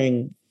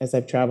hearing as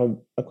I've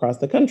traveled across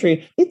the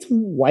country, it's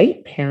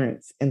white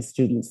parents and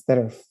students that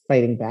are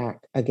fighting back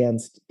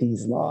against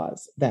these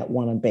laws that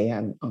want to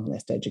ban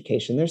honest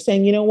education. They're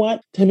saying, you know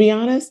what, to be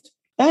honest,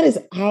 that is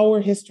our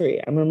history.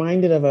 I'm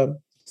reminded of a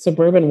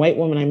suburban white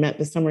woman I met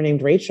this summer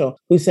named Rachel,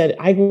 who said,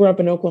 I grew up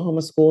in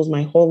Oklahoma schools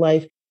my whole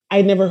life.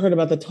 I'd never heard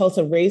about the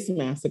Tulsa Race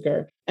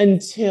Massacre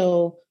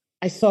until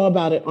I saw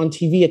about it on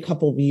TV a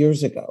couple of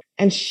years ago.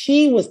 And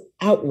she was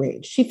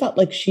outraged. She felt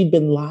like she'd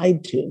been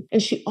lied to.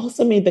 And she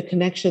also made the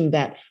connection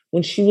that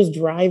when she was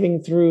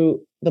driving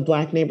through the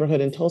Black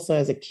neighborhood in Tulsa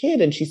as a kid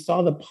and she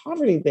saw the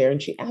poverty there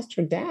and she asked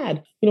her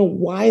dad,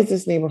 why is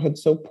this neighborhood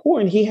so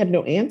poor? And he had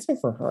no answer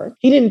for her.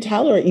 He didn't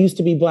tell her it used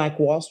to be Black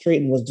Wall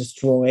Street and was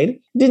destroyed.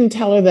 Didn't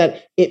tell her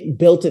that it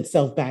built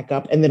itself back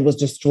up and then was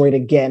destroyed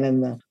again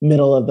in the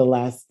middle of the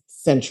last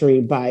century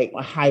by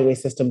a highway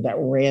system that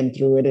ran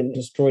through it and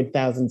destroyed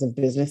thousands of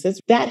businesses.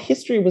 That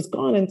history was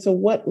gone. And so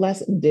what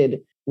lesson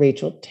did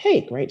Rachel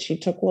take, right? She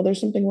took, well, there's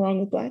something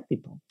wrong with Black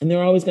people and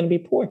they're always going to be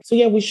poor. So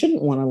yeah, we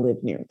shouldn't want to live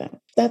near them.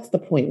 That's the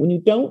point. When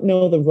you don't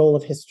know the role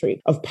of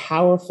history, of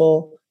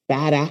powerful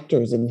bad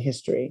actors in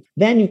history,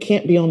 then you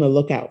can't be on the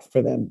lookout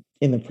for them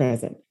in the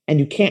present. And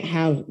you can't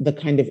have the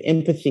kind of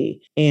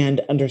empathy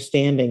and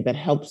understanding that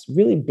helps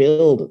really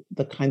build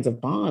the kinds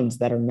of bonds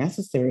that are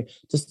necessary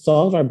to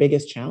solve our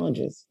biggest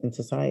challenges in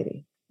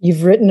society.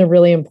 You've written a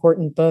really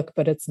important book,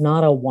 but it's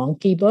not a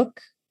wonky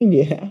book.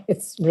 Yeah.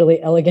 It's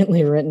really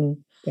elegantly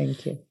written.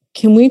 Thank you.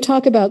 Can we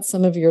talk about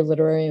some of your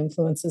literary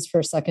influences for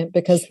a second?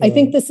 Because I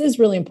think this is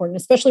really important,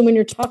 especially when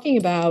you're talking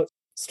about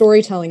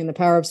storytelling and the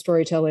power of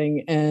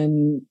storytelling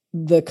and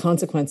the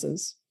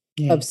consequences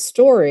of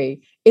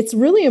story. It's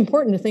really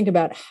important to think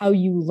about how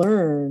you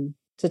learn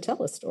to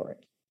tell a story.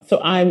 So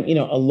I'm,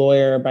 a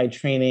lawyer by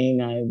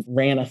training. I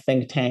ran a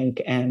think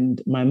tank,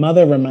 and my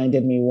mother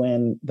reminded me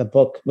when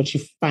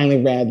she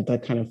finally read the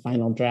kind of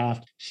final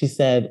draft, she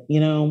said,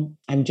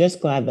 I'm just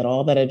glad that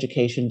all that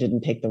education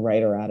didn't take the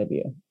writer out of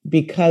you.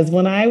 Because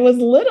when I was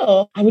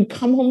little, I would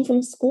come home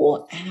from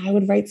school and I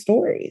would write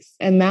stories.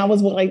 And that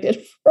was what I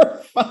did for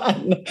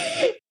fun.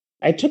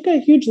 I took a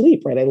huge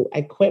leap, right?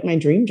 I quit my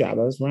dream job.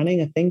 I was running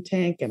a think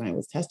tank and I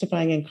was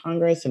testifying in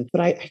Congress. But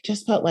I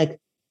just felt like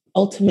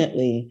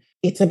ultimately,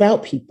 it's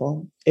about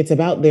people. It's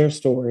about their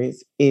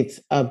stories. It's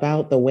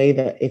about the way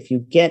that if you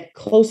get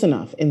close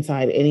enough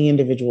inside any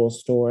individual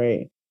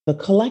story, the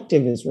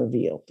collective is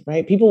revealed,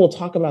 right? People will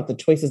talk about the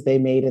choices they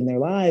made in their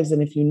lives.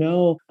 And if you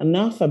know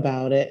enough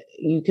about it,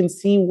 you can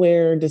see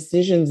where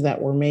decisions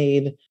that were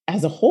made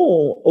as a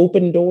whole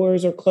open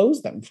doors or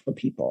close them for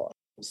people.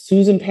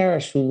 Susan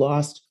Parrish, who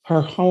lost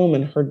her home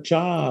and her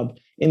job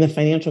in the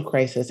financial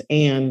crisis,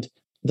 and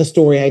the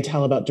story I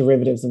tell about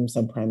derivatives and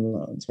subprime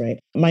loans, right?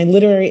 My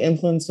literary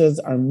influences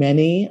are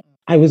many.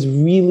 I was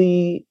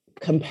really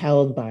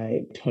compelled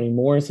by Toni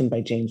Morrison,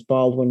 by James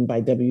Baldwin, by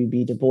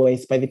W.B. Du Bois,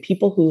 by the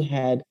people who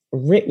had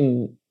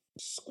written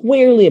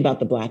squarely about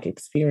the Black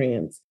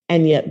experience,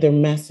 and yet their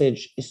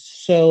message is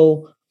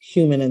so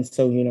human and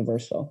so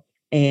universal.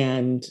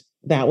 And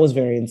that was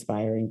very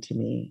inspiring to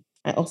me.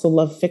 I also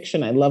love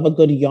fiction. I love a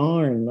good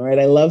yarn, right?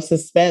 I love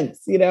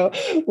suspense.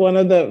 One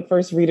of the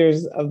first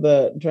readers of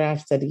the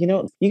draft said, you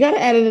got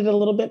to edit it a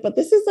little bit, but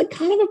this is like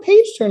kind of a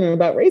page turner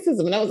about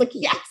racism. And I was like,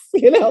 yes,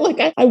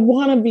 I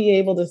want to be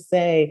able to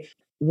say,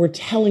 we're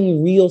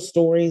telling real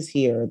stories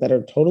here that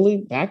are totally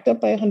backed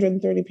up by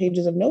 130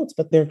 pages of notes,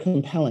 but they're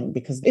compelling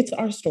because it's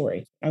our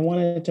story. I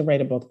wanted to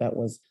write a book that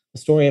was the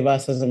story of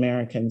us as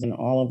Americans and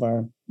all of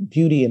our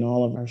beauty and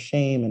all of our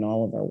shame and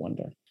all of our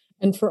wonder.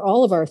 And for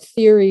all of our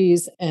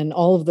theories and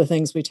all of the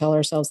things we tell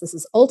ourselves, this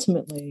is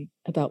ultimately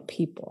about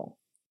people.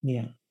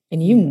 Yeah.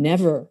 And you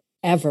never,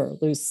 ever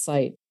lose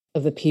sight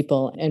of the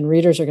people. And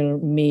readers are going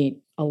to meet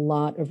a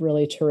lot of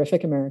really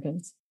terrific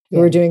Americans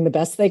who are doing the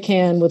best they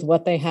can with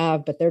what they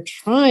have, but they're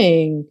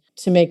trying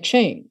to make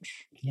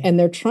change. Yeah. And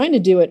they're trying to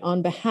do it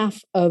on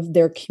behalf of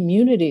their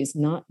communities,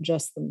 not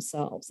just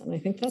themselves. And I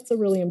think that's a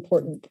really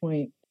important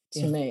point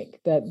to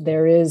make, that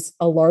there is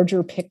a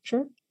larger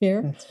picture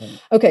here. That's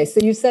right. Okay, so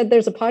you said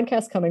there's a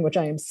podcast coming, which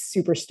I am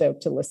super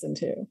stoked to listen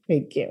to.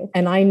 Thank you.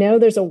 And I know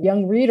there's a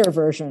young reader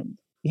version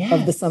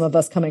of The Sum of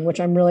Us coming, which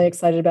I'm really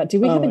excited about. Do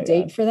we have a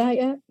date for that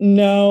yet?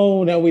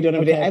 No, we don't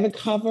have a date. I have a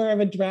cover, I have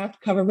a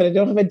draft cover, but I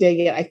don't have a date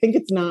yet. I think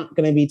it's not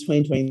going to be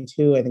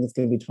 2022. I think it's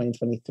going to be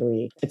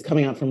 2023. It's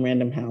coming out from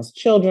Random House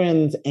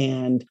Children's,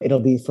 and it'll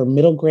be for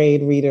middle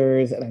grade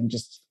readers. And I'm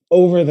just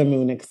over the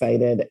moon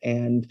excited.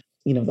 And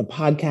the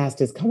podcast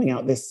is coming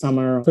out this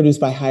summer, produced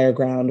by Higher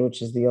Ground,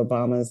 which is the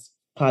Obama's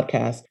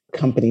podcast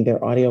company,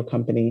 their audio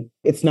company.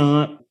 It's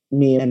not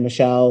me and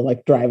Michelle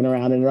like driving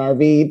around in an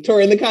RV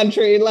touring the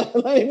country. Let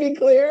me be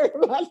clear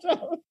about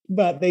that.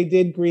 But they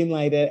did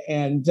greenlight it.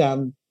 And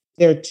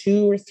there are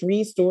 2 or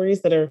 3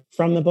 stories that are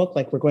from the book.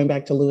 Like we're going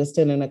back to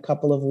Lewiston in a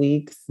couple of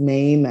weeks,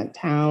 Maine, that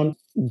town,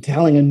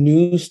 telling a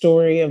new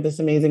story of this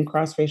amazing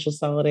cross-racial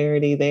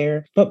solidarity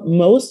there. But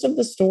most of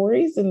the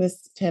stories in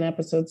this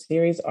 10-episode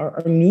series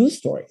are news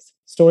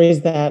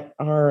stories that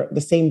are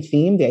the same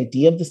theme, the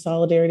idea of the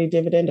solidarity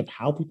dividend, of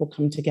how people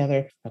come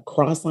together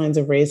across lines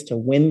of race to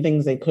win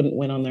things they couldn't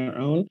win on their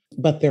own.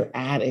 But they're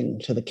adding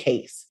to the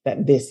case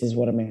that this is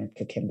what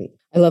America can be.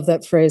 I love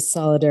that phrase,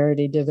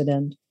 solidarity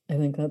dividend. I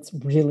think that's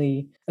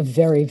really a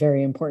very,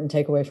 very important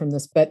takeaway from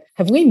this. But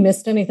have we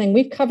missed anything?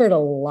 We've covered a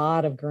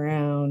lot of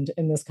ground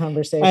in this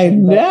conversation. I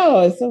know.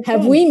 It's so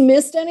have fun. we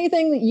missed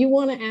anything that you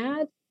want to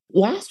add?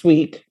 Last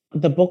week,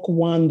 the book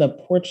won the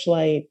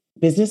Porchlight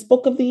Business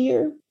Book of the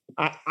Year.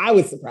 I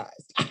was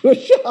surprised. I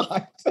was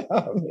shocked.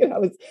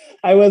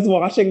 I was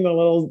watching the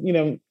little,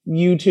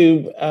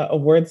 YouTube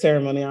award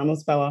ceremony. I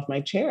almost fell off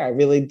my chair. I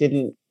really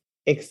didn't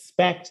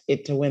expect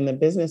it to win the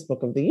Business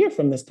Book of the Year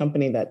from this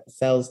company that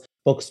sells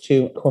books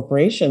to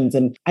corporations.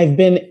 And I've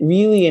been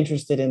really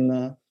interested in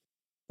the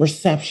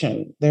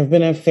reception. There have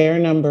been a fair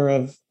number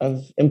of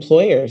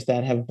employers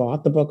that have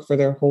bought the book for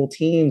their whole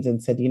teams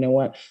and said, you know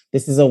what,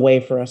 this is a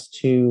way for us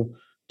to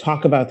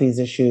talk about these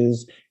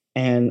issues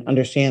and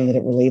understand that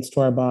it relates to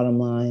our bottom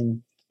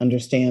line,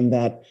 understand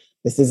that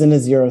this isn't a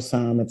zero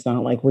sum. It's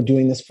not like we're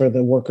doing this for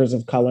the workers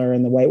of color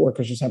and the white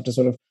workers just have to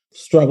sort of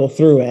struggle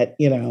through it.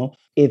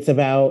 It's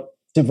about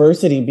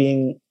diversity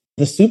being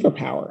the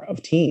superpower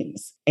of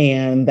teams,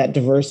 and that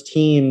diverse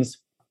teams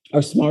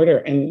are smarter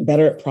and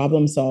better at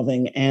problem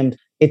solving. And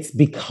it's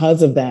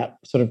because of that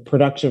sort of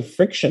productive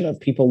friction of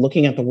people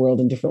looking at the world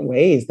in different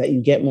ways that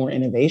you get more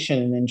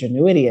innovation and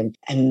ingenuity.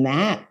 And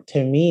that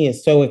to me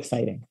is so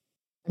exciting.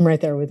 I'm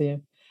right there with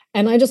you.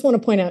 And I just want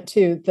to point out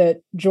too,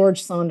 that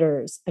George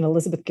Saunders and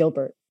Elizabeth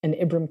Gilbert and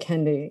Ibram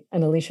Kendi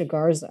and Alicia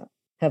Garza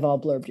have all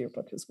blurbed your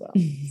book as well.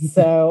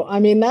 So, I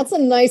mean, that's a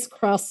nice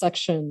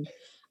cross-section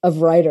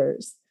of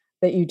writers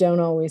that you don't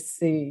always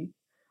see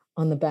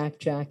on the back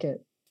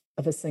jacket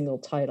of a single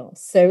title.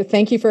 So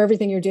thank you for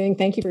everything you're doing.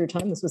 Thank you for your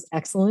time. This was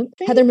excellent.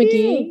 Thank Heather you.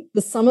 McGhee,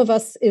 The Sum of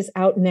Us is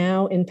out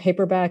now in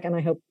paperback, and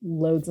I hope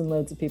loads and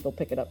loads of people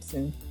pick it up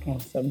soon.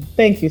 Awesome.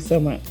 Thank you so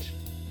much.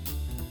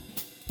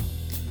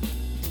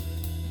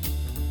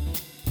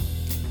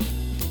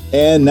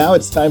 And now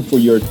it's time for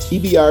your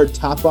TBR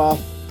Top Off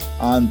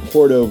on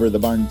Poured Over, the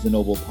Barnes &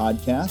 Noble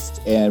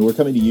podcast. And we're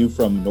coming to you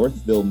from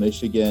Northville,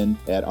 Michigan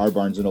at our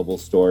Barnes & Noble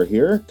store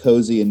here,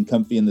 cozy and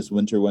comfy in this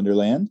winter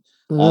wonderland.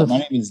 My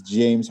name is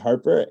James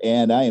Harper,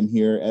 and I am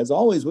here, as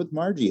always, with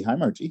Margie. Hi,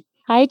 Margie.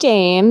 Hi,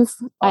 James.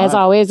 As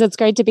always, it's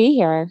great to be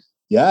here.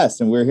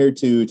 Yes, and we're here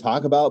to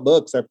talk about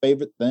books, our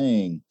favorite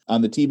thing.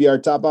 On the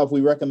TBR Top Off,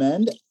 we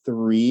recommend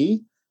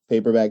 3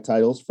 paperback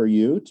titles for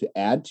you to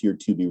add to your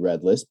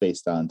to-be-read list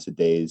based on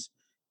today's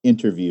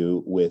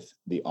interview with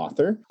the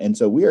author. And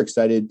so we are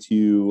excited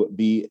to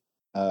be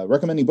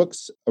recommending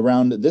books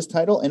around this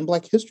title and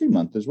Black History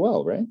Month as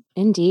well, right?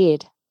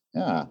 Indeed.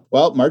 Yeah.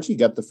 Well, Margie, you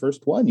got the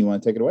first one. You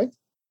want to take it away?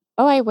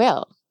 Oh, I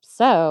will.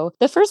 So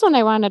the first one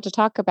I wanted to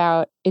talk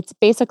about, it's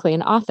basically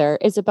an author,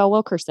 Isabel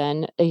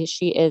Wilkerson.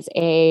 She is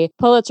a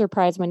Pulitzer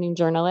Prize winning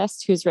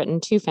journalist who's written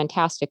 2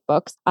 fantastic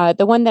books.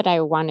 The one that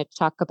I wanted to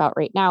talk about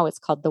right now is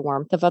called The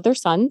Warmth of Other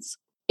Suns.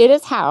 It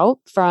is how,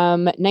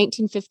 from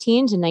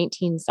 1915 to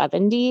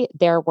 1970,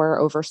 there were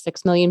over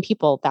 6 million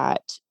people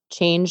that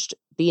changed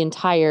the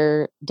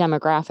entire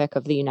demographic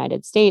of the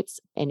United States.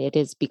 And it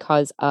is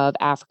because of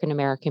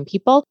African-American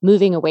people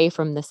moving away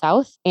from the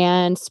South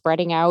and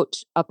spreading out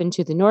up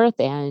into the North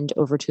and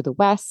over to the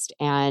West,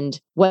 and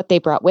what they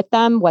brought with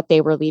them, what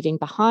they were leaving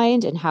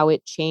behind, and how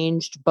it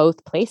changed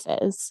both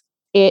places.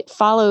 It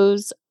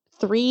follows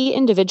 3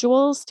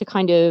 individuals to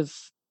kind of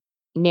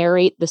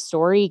narrate the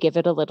story, give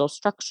it a little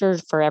structure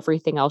for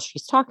everything else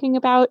she's talking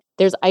about.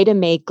 There's Ida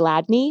Mae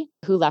Gladney,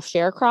 who left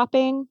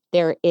sharecropping.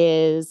 There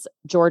is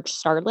George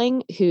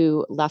Starling,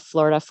 who left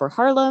Florida for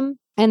Harlem.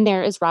 And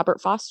there is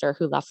Robert Foster,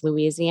 who left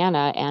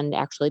Louisiana and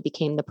actually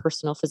became the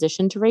personal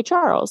physician to Ray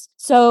Charles.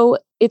 So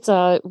it's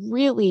a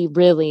really,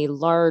 really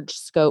large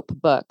scope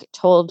book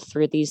told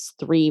through these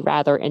 3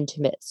 rather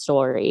intimate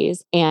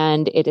stories.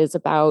 And it is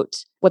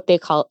about what they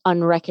call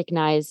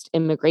unrecognized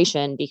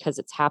immigration, because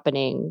it's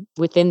happening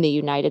within the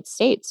United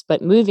States,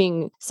 but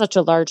moving such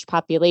a large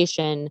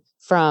population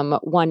from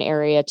one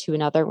area to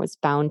another was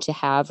bound to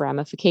have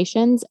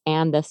ramifications.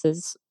 And this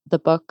is the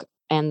book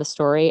and the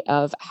story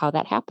of how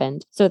that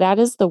happened. So that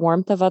is The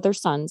Warmth of Other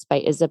Suns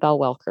by Isabel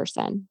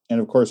Wilkerson. And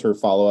of course, her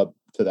follow-up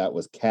to that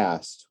was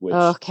Caste, which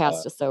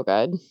Caste is so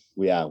good.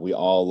 We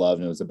all loved,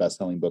 and it was a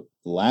best-selling book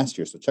last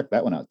year. So check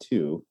that one out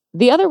too.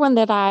 The other one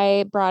that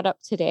I brought up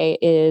today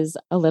is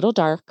a little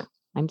dark.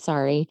 I'm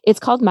sorry. It's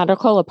called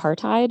Medical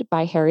Apartheid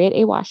by Harriet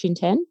A.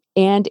 Washington.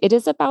 And it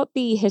is about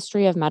the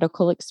history of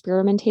medical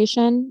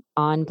experimentation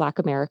on Black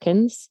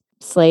Americans,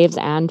 slaves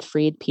and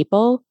freed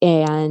people.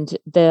 And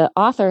the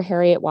author,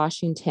 Harriet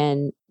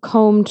Washington,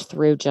 combed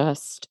through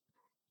just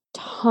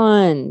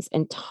tons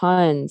and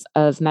tons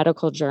of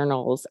medical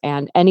journals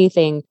and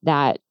anything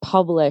that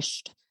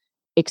published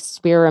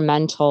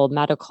experimental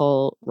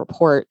medical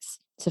reports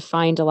to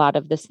find a lot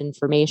of this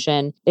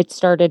information. It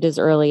started as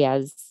early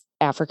as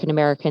African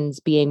Americans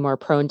being more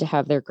prone to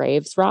have their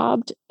graves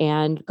robbed,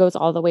 and goes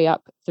all the way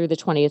up through the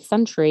 20th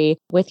century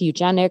with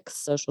eugenics,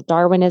 social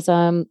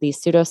Darwinism, these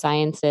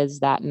pseudosciences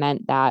that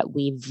meant that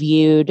we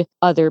viewed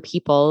other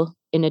people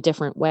in a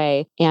different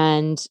way.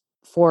 And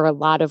for a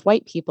lot of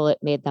white people, it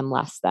made them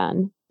less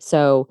than.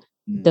 So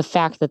the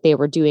fact that they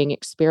were doing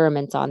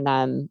experiments on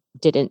them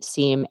didn't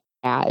seem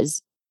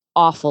as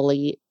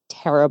awfully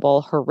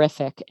terrible,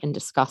 horrific, and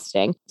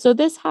disgusting. So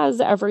this has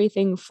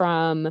everything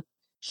from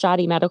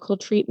shoddy medical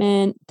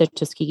treatment, the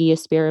Tuskegee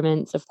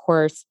experiments, of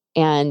course.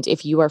 And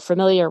if you are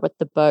familiar with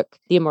the book,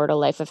 The Immortal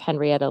Life of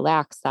Henrietta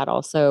Lacks, that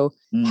also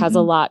has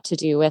a lot to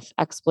do with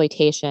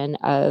exploitation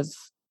of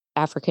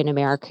African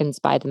Americans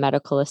by the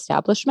medical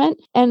establishment.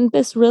 And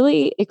this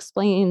really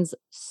explains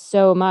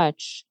so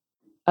much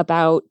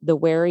about the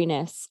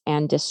wariness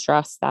and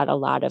distrust that a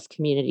lot of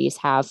communities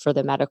have for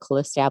the medical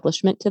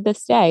establishment to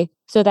this day.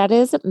 So that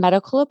is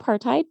Medical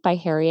Apartheid by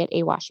Harriet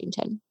A.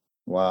 Washington.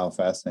 Wow,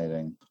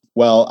 fascinating.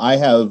 Well, I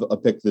have a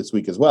pick this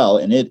week as well,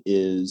 and it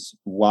is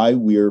Why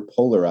We're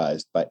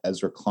Polarized by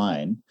Ezra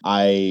Klein.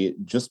 I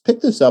just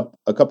picked this up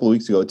a couple of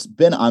weeks ago. It's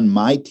been on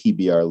my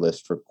TBR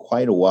list for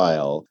quite a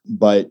while,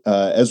 but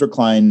Ezra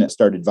Klein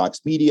started Vox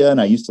Media, and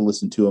I used to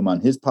listen to him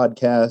on his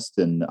podcast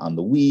and on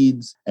The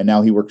Weeds, and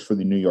now he works for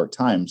the New York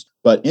Times.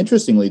 But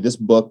interestingly, this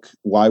book,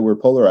 Why We're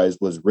Polarized,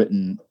 was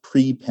written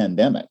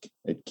pre-pandemic.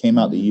 It came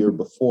out the year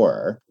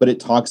before, but it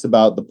talks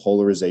about the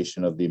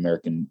polarization of the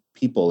American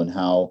people and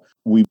how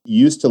we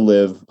used to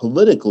live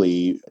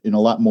politically in a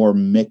lot more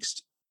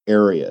mixed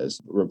areas.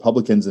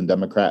 Republicans and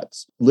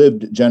Democrats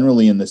lived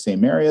generally in the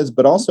same areas,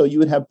 but also you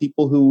would have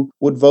people who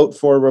would vote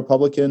for a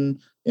Republican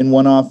in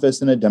one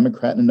office and a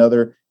Democrat in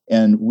another.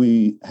 And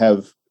we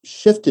have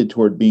shifted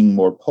toward being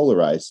more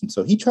polarized. And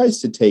so he tries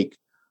to take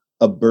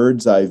a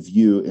bird's eye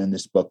view in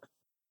this book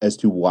as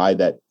to why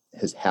that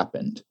has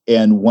happened.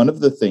 And one of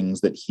the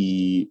things that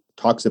he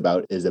talks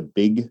about as a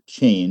big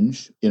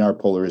change in our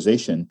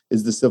polarization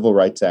is the Civil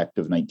Rights Act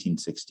of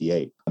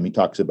 1968. He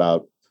talks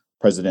about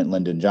President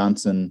Lyndon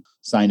Johnson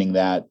signing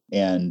that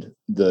and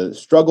the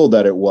struggle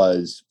that it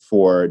was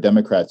for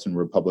Democrats and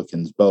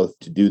Republicans both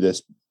to do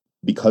this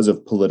because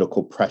of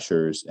political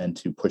pressures and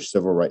to push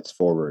civil rights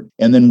forward.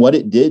 And then what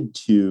it did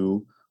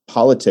to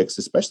politics,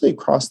 especially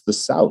across the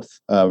South,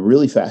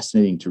 really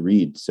fascinating to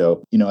read.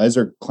 So,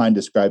 Ezra Klein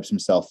describes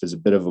himself as a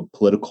bit of a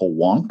political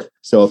wonk.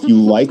 So if you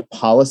like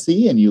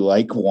policy and you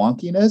like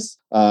wonkiness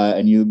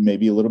and you may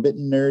be a little bit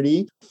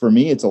nerdy, for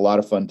me, it's a lot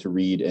of fun to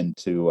read and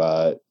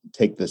to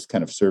take this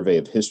kind of survey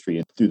of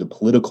history through the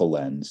political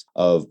lens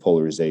of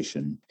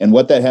polarization and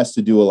what that has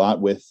to do a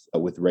lot with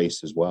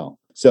race as well.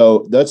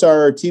 So that's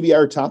our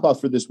TBR top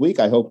off for this week.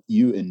 I hope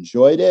you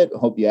enjoyed it. I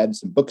hope you added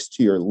some books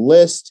to your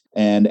list.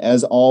 And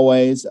as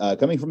always,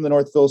 coming from the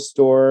Northville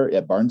store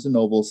at Barnes &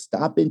 Noble,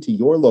 stop into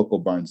your local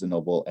Barnes &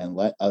 Noble and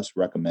let us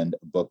recommend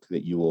a book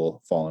that you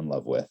will fall in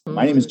love with.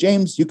 My name is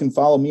James. You can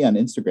follow me on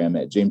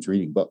Instagram at James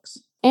Reading Books.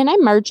 And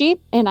I'm Margie,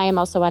 and I am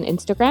also on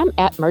Instagram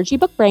at Margie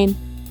Bookbrain.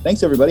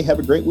 Thanks, everybody. Have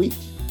a great week.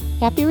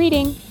 Happy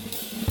reading.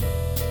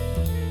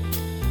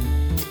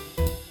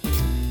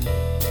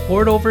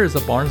 Poured Over is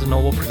a Barnes &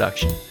 Noble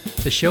production.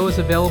 The show is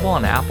available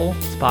on Apple,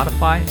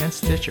 Spotify, and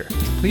Stitcher.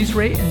 Please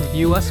rate and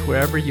review us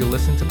wherever you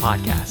listen to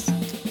podcasts.